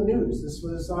touted in the news. This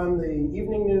was on the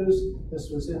evening news. This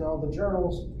was in all the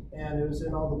journals, and it was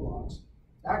in all the blogs.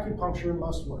 Acupuncture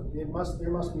must work. There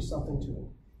must be something to it.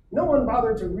 No one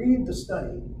bothered to read the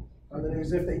study on the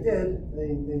news. If they did,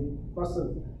 they must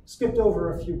have skipped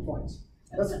over a few points.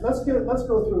 Let's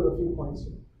go through a few points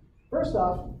here. First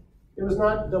off, it was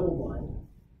not double blind.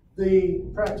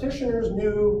 The practitioners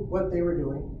knew what they were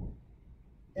doing,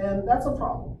 and that's a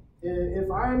problem. If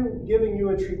I'm giving you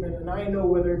a treatment and I know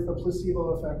whether it's the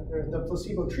placebo effect, or the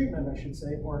placebo treatment, I should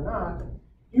say, or not,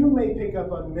 you may pick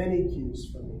up on many cues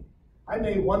from me. I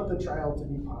may want the trial to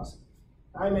be positive.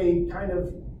 I may kind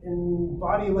of, in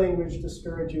body language,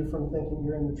 discourage you from thinking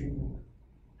you're in the treatment.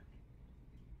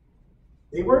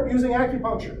 They weren't using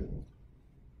acupuncture.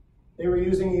 They were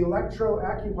using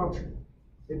electroacupuncture.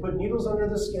 They put needles under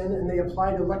the skin and they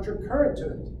applied electric current to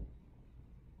it.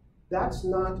 That's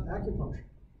not acupuncture.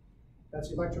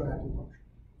 That's electroacupuncture.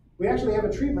 We actually have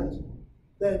a treatment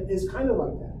that is kind of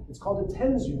like that. It's called a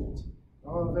TENS unit.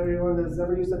 I don't know if anyone has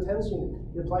ever used a TENS unit.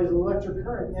 It applies an electric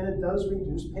current and it does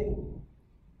reduce pain.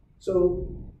 So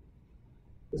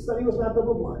the study was not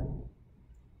double blind.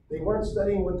 They weren't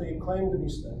studying what they claimed to be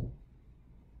studying.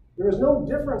 There was no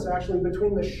difference actually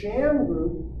between the sham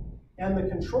group and the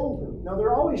control group. Now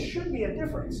there always should be a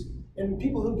difference in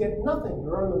people who get nothing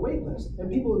or on the wait list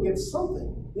and people who get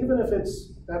something, even if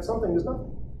that something is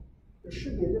nothing. There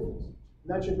should be a difference. And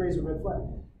that should raise a red flag.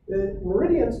 The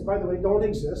meridians, by the way, don't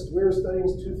exist. We're studying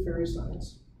tooth fairy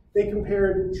science. They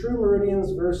compared true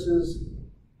meridians versus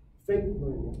fake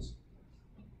meridians.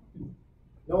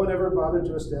 No one ever bothered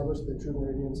to establish that true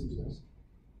meridians exist.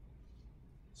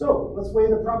 So let's weigh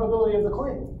the probability of the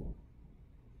claim.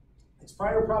 Its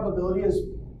prior probability is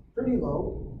pretty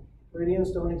low.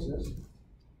 Meridians don't exist.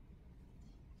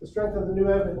 The strength of the new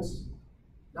evidence,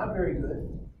 not very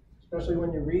good, especially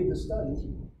when you read the studies,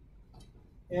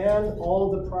 and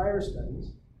all of the prior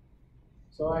studies.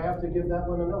 So I have to give that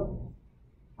one a no.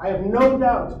 I have no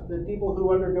doubt that people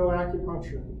who undergo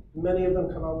acupuncture, many of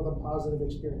them come out with a positive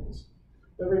experience.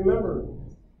 But remember,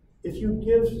 if you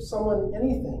give someone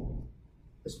anything,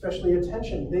 especially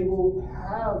attention, they will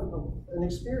have an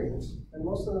experience. And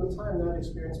most of the time, that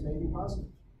experience may be positive.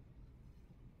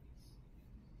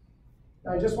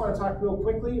 I just want to talk real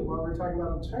quickly while we're talking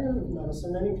about alternative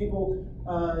medicine. Many people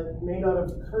may not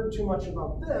have heard too much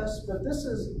about this, but this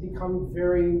has become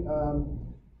very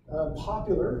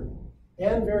popular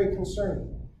and very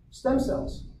concerning. Stem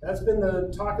cells. That's been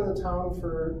the talk of the town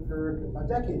for a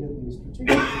decade at least, or 2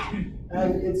 decades.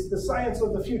 And it's the science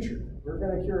of the future. We're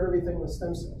going to cure everything with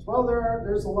stem cells. Well,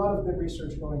 there's a lot of good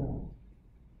research going on.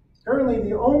 Currently,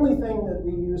 the only thing that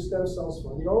we use stem cells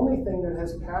for, the only thing that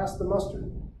has passed the muster,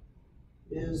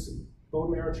 is bone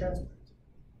marrow transplant.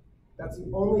 That's the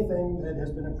only thing that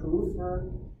has been approved for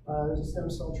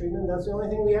stem cell treatment. That's the only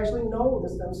thing we actually know the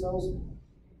stem cells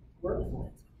work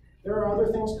for. There are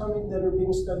other things coming that are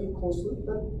being studied closely,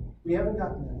 but we haven't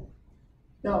gotten there.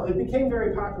 Now, it became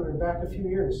very popular back a few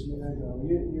years ago.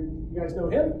 You guys know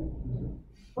him?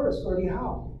 Of course, Gordie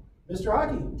Howe. Mr.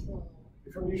 Hockey.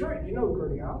 You're from Detroit. You know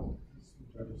Gordie Howe.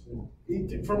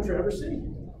 From Traverse City.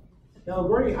 Now,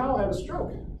 Gordie Howe had a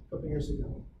stroke a couple years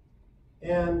ago.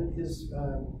 And his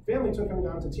family took him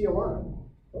down to Tijuana.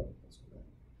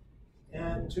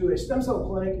 And to a stem cell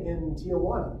clinic in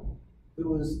Tijuana, who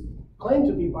was claimed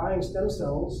to be buying stem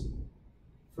cells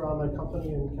from a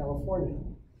company in California.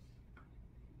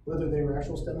 Whether they were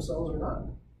actual stem cells or not,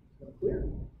 it's not clear.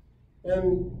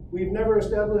 And we've never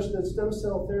established that stem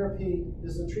cell therapy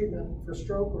is a treatment for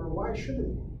stroke, or why should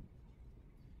it be?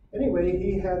 Anyway,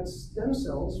 he had stem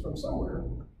cells from somewhere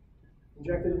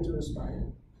injected into his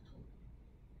spine.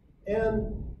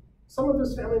 And some of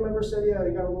his family members said, yeah,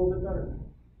 he got a little bit better.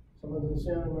 Some of his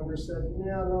family members said,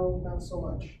 yeah, no, not so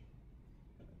much.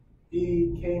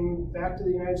 He came back to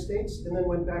the United States and then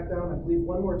went back down, I believe,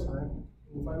 one more time,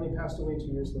 and finally passed away 2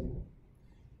 years later.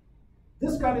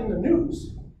 This got in the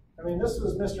news. I mean, this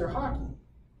was Mr. Hockey.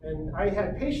 And I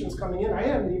had patients coming in, I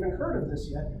hadn't even heard of this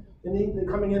yet, and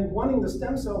they're coming in wanting the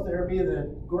stem cell therapy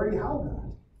that Gordie Howe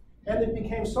got. And it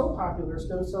became so popular,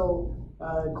 stem cell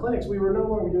clinics, we were no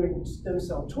longer doing stem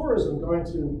cell tourism, going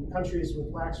to countries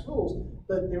with lax rules,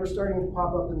 but they were starting to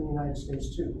pop up in the United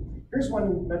States too. Here's one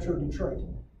in Metro Detroit.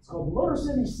 It's called Motor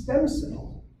City Stem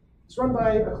Cell. It's run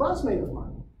by a classmate of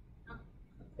mine.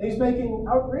 And he's making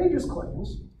outrageous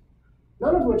claims,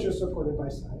 none of which are supported by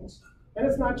science, and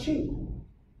it's not cheap.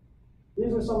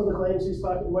 These are some of the claims he's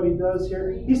talking, what he does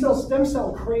here. He sells stem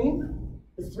cell cream.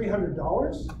 It's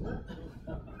 $300.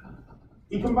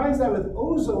 He combines that with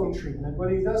ozone treatment.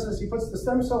 What he does is he puts the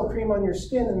stem cell cream on your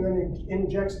skin and then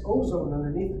injects ozone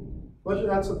underneath it. What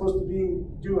that's supposed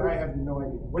to do, I have no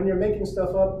idea. When you're making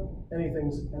stuff up,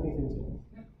 anything's good.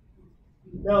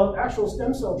 Now, actual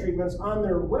stem cell treatments on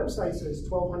their website says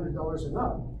 $1,200 and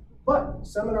up, but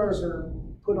seminars are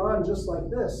put on just like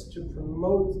this to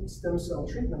promote stem cell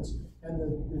treatments, and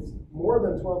it's more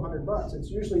than $1,200. It's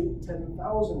usually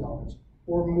 $10,000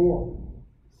 or more.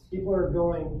 People are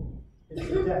going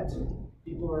into debt.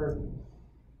 People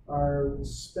are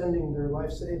spending their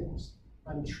life savings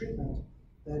on treatment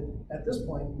that at this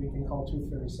point we can call tooth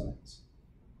fairy science.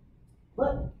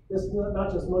 But it's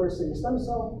not just Motor City Stem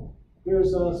Cell.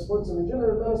 Here's Sports and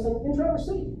Regenerative Medicine in Traverse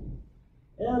City.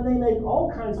 And they make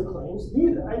all kinds of claims.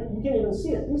 You can't even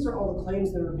see it. These are all the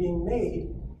claims that are being made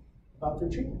about their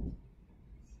treatment.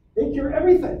 They cure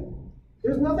everything.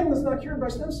 There's nothing that's not cured by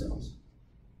stem cells.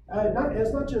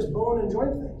 It's not just bone and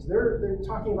joint things. They're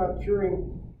talking about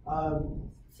curing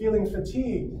feeling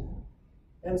fatigued.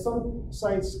 And some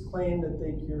sites claim that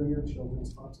they cure your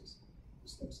children's autism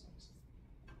with stem cells.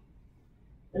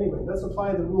 Anyway, let's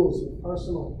apply the rules of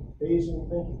personal Bayesian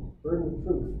thinking, burden of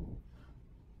proof,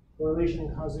 correlation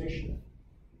and causation.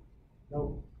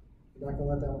 Nope, we're not going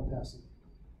to let that one pass.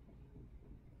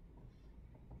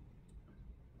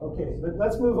 Okay, but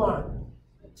let's move on.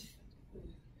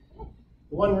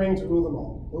 The one ring to rule them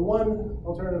all. The one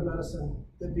alternative medicine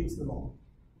that beats them all.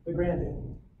 The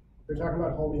granddaddy. We're talking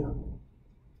about homeopathy.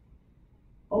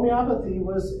 Homeopathy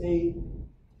was a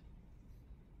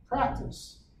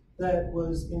practice that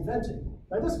was invented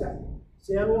by this guy,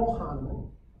 Samuel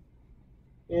Hahnemann,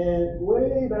 and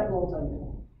way back a long time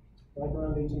ago, like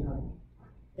around 1800.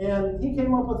 And he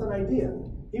came up with an idea.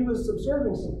 He was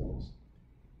observing some things.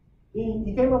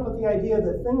 He came up with the idea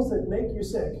that things that make you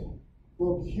sick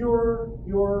will cure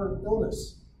your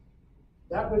illness.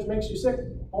 That which makes you sick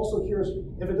also cures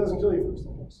you, if it doesn't kill you first,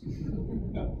 I guess.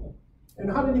 And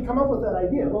how did he come up with that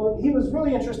idea? Well, he was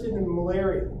really interested in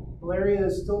malaria. Malaria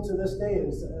is still to this day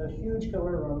is a huge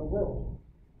killer around the world.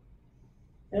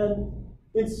 And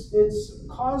it's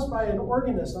caused by an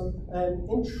organism, an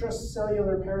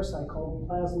intracellular parasite called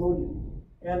Plasmodium.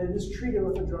 And it is treated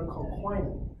with a drug called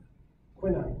quinine.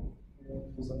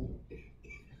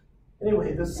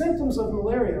 Anyway, the symptoms of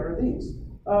malaria are these.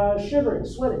 Shivering,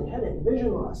 sweating, headache,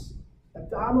 vision loss,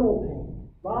 abdominal pain,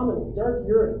 vomiting, dark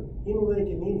urine,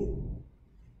 hemolytic anemia.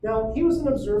 Now, he was an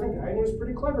observant guy, and he was a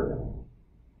pretty clever guy.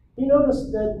 He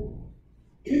noticed that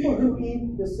people who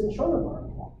eat the cinchona bark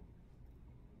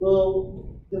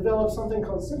will develop something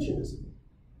called cinchonism.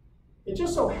 It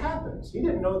just so happens, he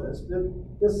didn't know this, that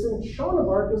the cinchona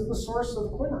bark is the source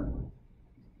of quinine.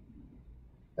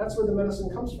 That's where the medicine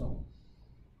comes from.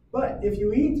 But if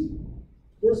you eat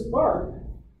this bark,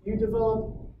 you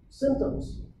develop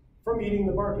symptoms from eating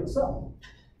the bark itself.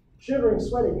 Shivering,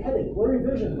 sweating, headache, blurry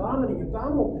vision, vomiting,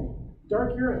 abdominal pain,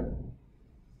 dark urine,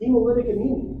 hemolytic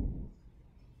anemia.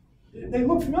 They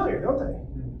look familiar, don't they?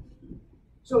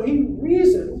 So he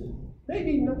reasoned,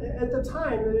 maybe at the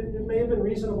time it may have been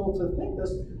reasonable to think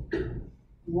this,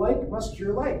 like must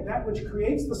cure like. That which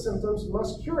creates the symptoms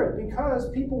must cure it,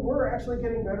 because people were actually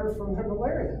getting better from their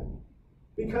malaria,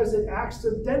 because it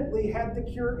accidentally had the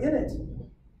cure in it.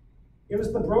 It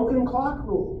was the broken clock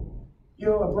rule. You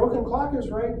know, a broken clock is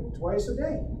right twice a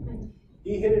day.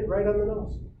 He hit it right on the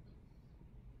nose.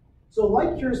 So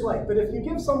like cures like, but if you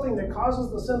give something that causes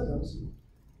the symptoms,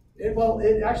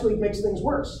 it actually makes things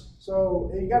worse.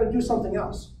 So you got to do something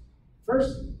else.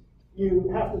 First,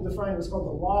 you have to define what's called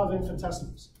the law of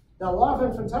infinitesimals. Now, law of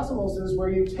infinitesimals is where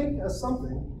you take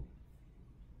something,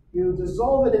 you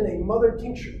dissolve it in a mother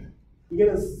tincture. You get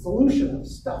a solution of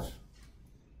stuff.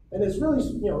 And it's really,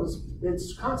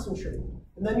 it's concentrated.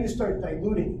 And then you start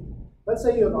diluting. Let's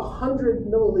say you have 100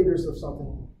 milliliters of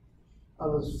something,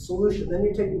 of a solution. Then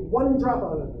you take one drop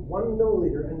out of it, 1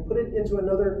 milliliter, and put it into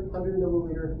another 100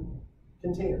 milliliter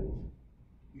container.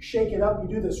 You shake it up, you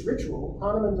do this ritual.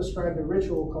 Hahnemann described a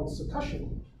ritual called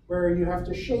succussion, where you have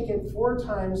to shake it 4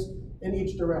 times in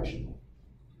each direction.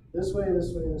 This way,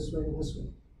 this way, this way, this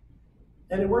way.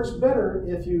 And it works better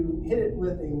if you hit it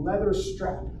with a leather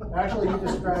strap. Actually, he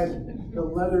described the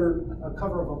leather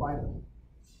cover of a Bible.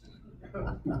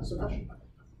 Succussion.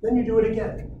 Then you do it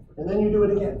again, and then you do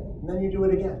it again, and then you do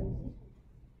it again.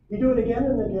 You do it again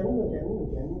and again and again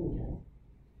and again and again,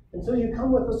 until you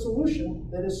come with a solution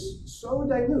that is so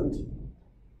dilute.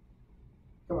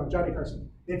 Come on, Johnny Carson.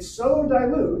 It's so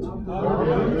dilute,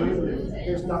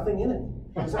 there's nothing in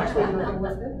it. There's actually nothing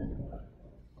left in it.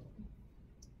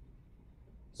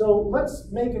 So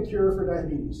let's make a cure for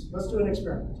diabetes. Let's do an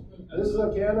experiment. This is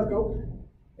a can of Coke,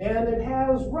 and it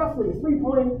has roughly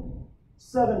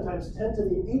 3.7 times 10 to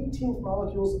the 18th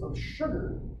molecules of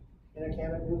sugar in a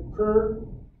can of Coke per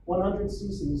 100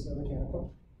 cc's of a can of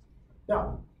Coke.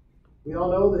 Now, we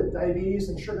all know that diabetes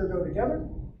and sugar go together.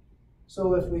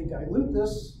 So if we dilute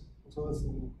this until it's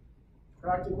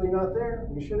practically not there,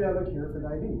 we should have a cure for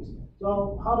diabetes.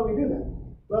 So how do we do that?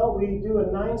 Well, we do a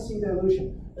 9C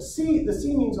dilution. The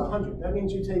C means 100. That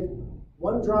means you take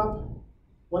 1 drop,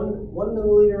 1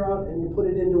 milliliter out, and you put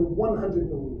it into 100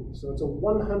 milliliters. So it's a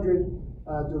 100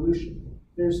 dilution.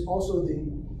 There's also the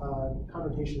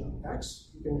connotation of X.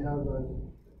 You can have a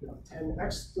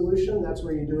 10X dilution. That's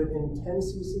where you do it in 10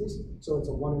 cc's. So it's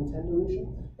a 1 in 10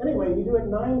 dilution. Anyway, you do it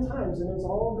 9 times, and it's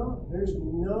all gone. There's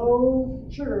no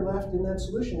sugar left in that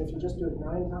solution if you just do it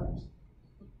 9 times.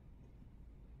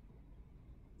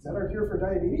 Is that our cure for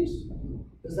diabetes?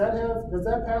 Does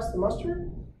that pass the muster?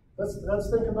 Let's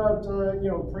think about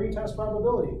pre-test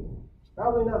probability.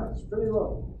 Probably not. It's pretty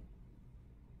low.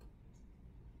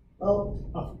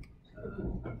 Well,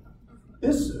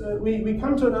 we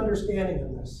come to an understanding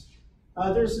of this.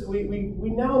 We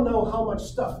now know how much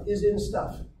stuff is in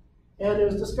stuff, and it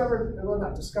was discovered. Well,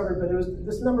 not discovered, but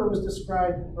this number was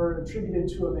described or attributed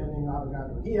to a man named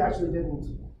Avogadro. He actually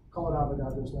didn't call it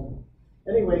Avogadro's number.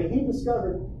 Anyway, he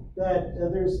discovered that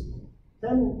there's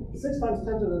 6 times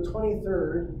 10 to the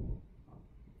 23rd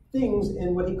things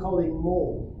in what he called a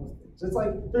mole of things. It's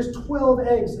like there's 12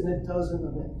 eggs in a dozen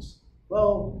of eggs.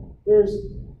 Well, there's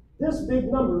this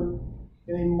big number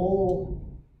in a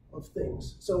mole of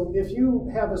things. So if you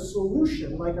have a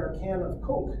solution like our can of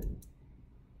Coke,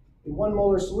 a 1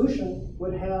 molar solution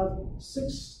would have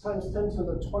 6 times 10 to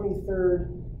the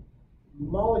 23rd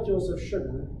molecules of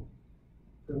sugar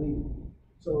per liter.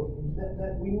 So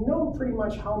that we know pretty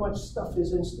much how much stuff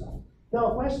is in stuff.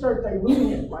 Now, if I start diluting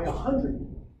it by 100,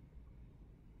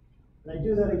 and I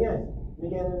do that again, and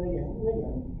again, and again, and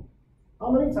again, how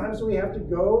many times do we have to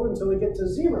go until we get to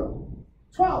 0?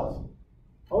 12.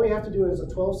 All we have to do is a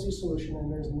 12C solution,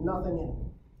 and there's nothing in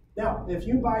it. Now, if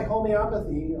you buy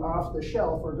homeopathy off the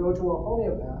shelf or go to a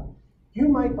homeopath, you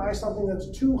might buy something that's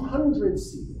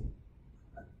 200C.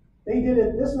 They did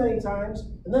it this many times,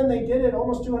 and then they did it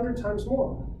almost 200 times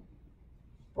more.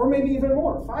 Or maybe even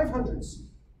more, 500C.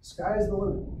 Sky's the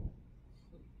limit.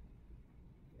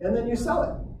 And then you sell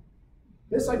it.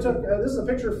 This is a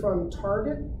picture from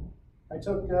Target I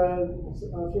took a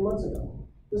few months ago.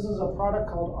 This is a product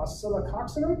called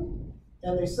oscillococcinum,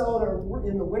 and they sell it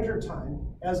in the wintertime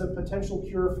as a potential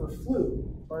cure for flu,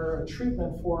 or a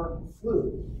treatment for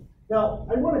flu. Now,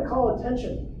 I want to call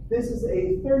attention. This is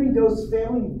a 30-dose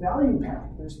family value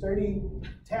pack. There's 30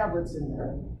 tablets in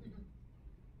there,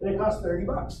 and it costs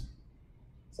 $30.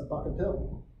 It's a buck a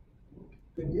pill.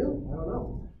 Good deal? I don't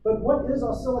know. But what is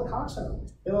oscillococcinum?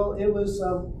 Well, it was,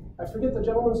 I forget the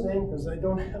gentleman's name because I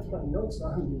don't have my notes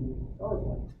on the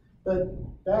PowerPoint.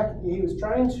 But back, he was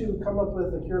trying to come up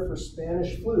with a cure for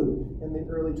Spanish flu in the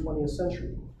early 20th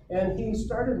century. And he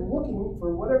started looking,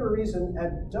 for whatever reason,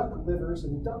 at duck livers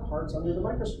and duck hearts under the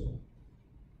microscope.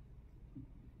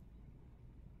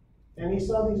 And he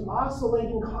saw these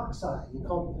oscillating cocci. He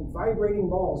called them vibrating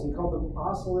balls. He called them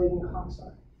oscillating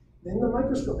cocci in the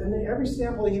microscope. And in every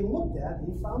sample he looked at,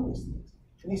 he found these things.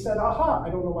 And he said, aha. I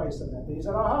don't know why he said that, but he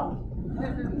said, aha.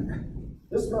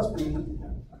 This must be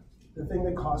the thing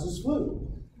that causes flu.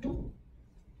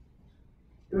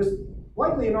 It was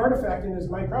likely an artifact in his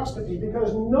microscopy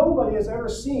because nobody has ever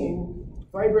seen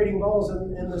vibrating balls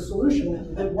in the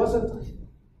solution that wasn't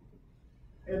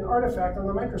an artifact on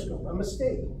the microscope, a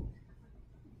mistake.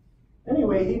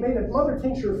 Anyway, he made a mother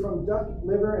tincture from duck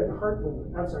liver and heart liver.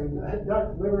 I'm sorry,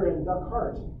 duck liver and duck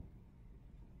heart.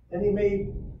 And he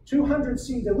made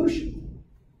 200C dilution.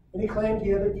 And he claimed he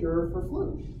had a cure for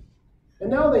flu.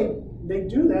 And now they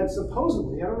do that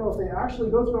supposedly. I don't know if they actually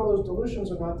go through all those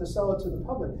dilutions or not to sell it to the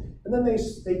public. And then they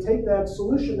take that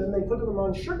solution and they put them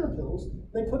on sugar pills.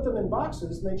 They put them in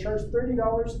boxes and they charge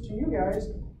 $30 to you guys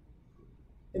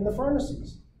in the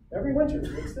pharmacies. Every winter,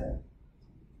 it's there.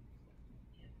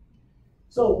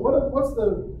 So what's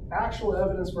the actual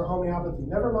evidence for homeopathy?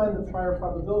 Never mind the prior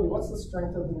probability. What's the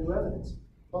strength of the new evidence?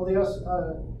 Well, there's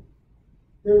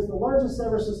the largest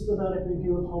ever systematic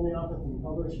review of homeopathy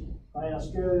published by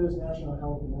Australia's National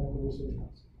Health and Medical Research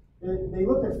Council. They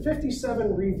looked at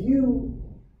 57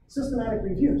 systematic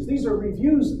reviews. These are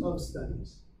reviews of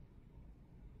studies.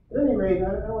 At any rate,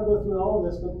 I don't want to go through all of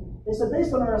this, but they said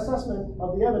based on our assessment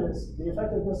of the evidence, the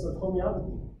effectiveness of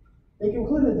homeopathy, they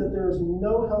concluded that there is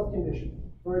no health condition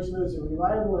for which there is a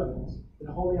reliable evidence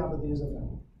that homeopathy is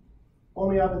effective.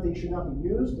 Homeopathy should not be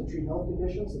used to treat health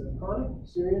conditions that are chronic,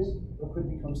 serious, or could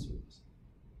become serious.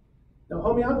 Now,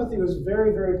 homeopathy was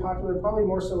very, very popular, probably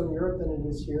more so in Europe than it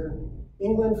is here.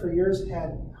 England, for years,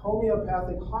 had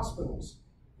homeopathic hospitals,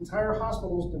 entire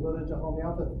hospitals devoted to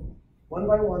homeopathy. One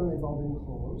by one, they've all been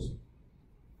closed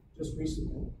just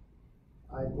recently.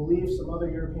 I believe some other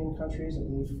European countries, I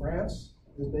believe France,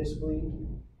 has basically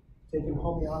taken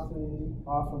homeopathy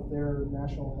off of their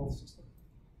national health system.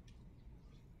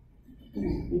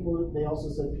 They also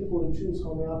said people who choose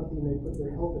homeopathy may put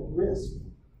their health at risk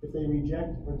if they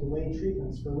reject or delay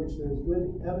treatments for which there is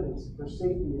good evidence for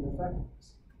safety and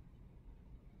effectiveness.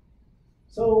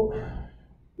 So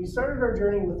we started our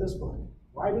journey with this book.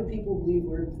 Why do people believe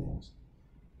weird things?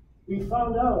 We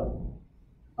found out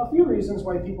a few reasons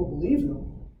why people believe them.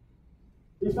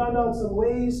 We found out some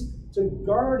ways to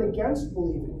guard against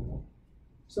believing them,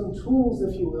 some tools,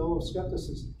 if you will, of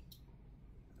skepticism.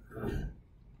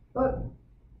 But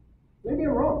maybe I'm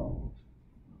wrong.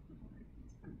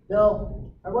 Now,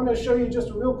 I want to show you just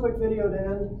a real quick video to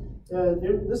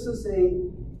end. This is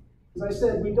as I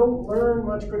said, we don't learn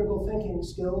much critical thinking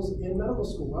skills in medical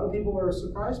school. A lot of people are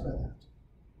surprised by that.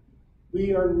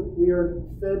 We are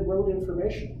fed rote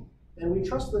information, and we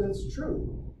trust that it's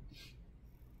true.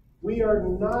 We are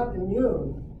not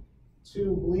immune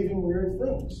to believing weird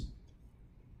things.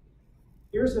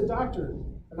 Here's a doctor,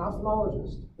 an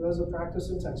ophthalmologist, who has a practice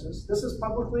in Texas. This is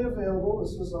publicly available.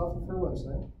 This was off of her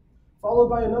website. Followed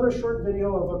by another short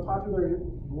video of a popular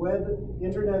web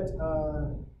internet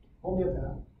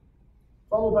homeopath.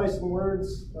 Followed by some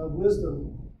words of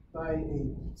wisdom by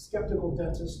a skeptical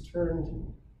dentist turned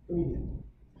comedian.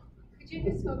 Could you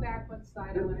just go back one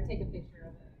slide? I want to take a picture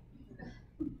of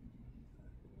it.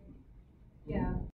 Yeah.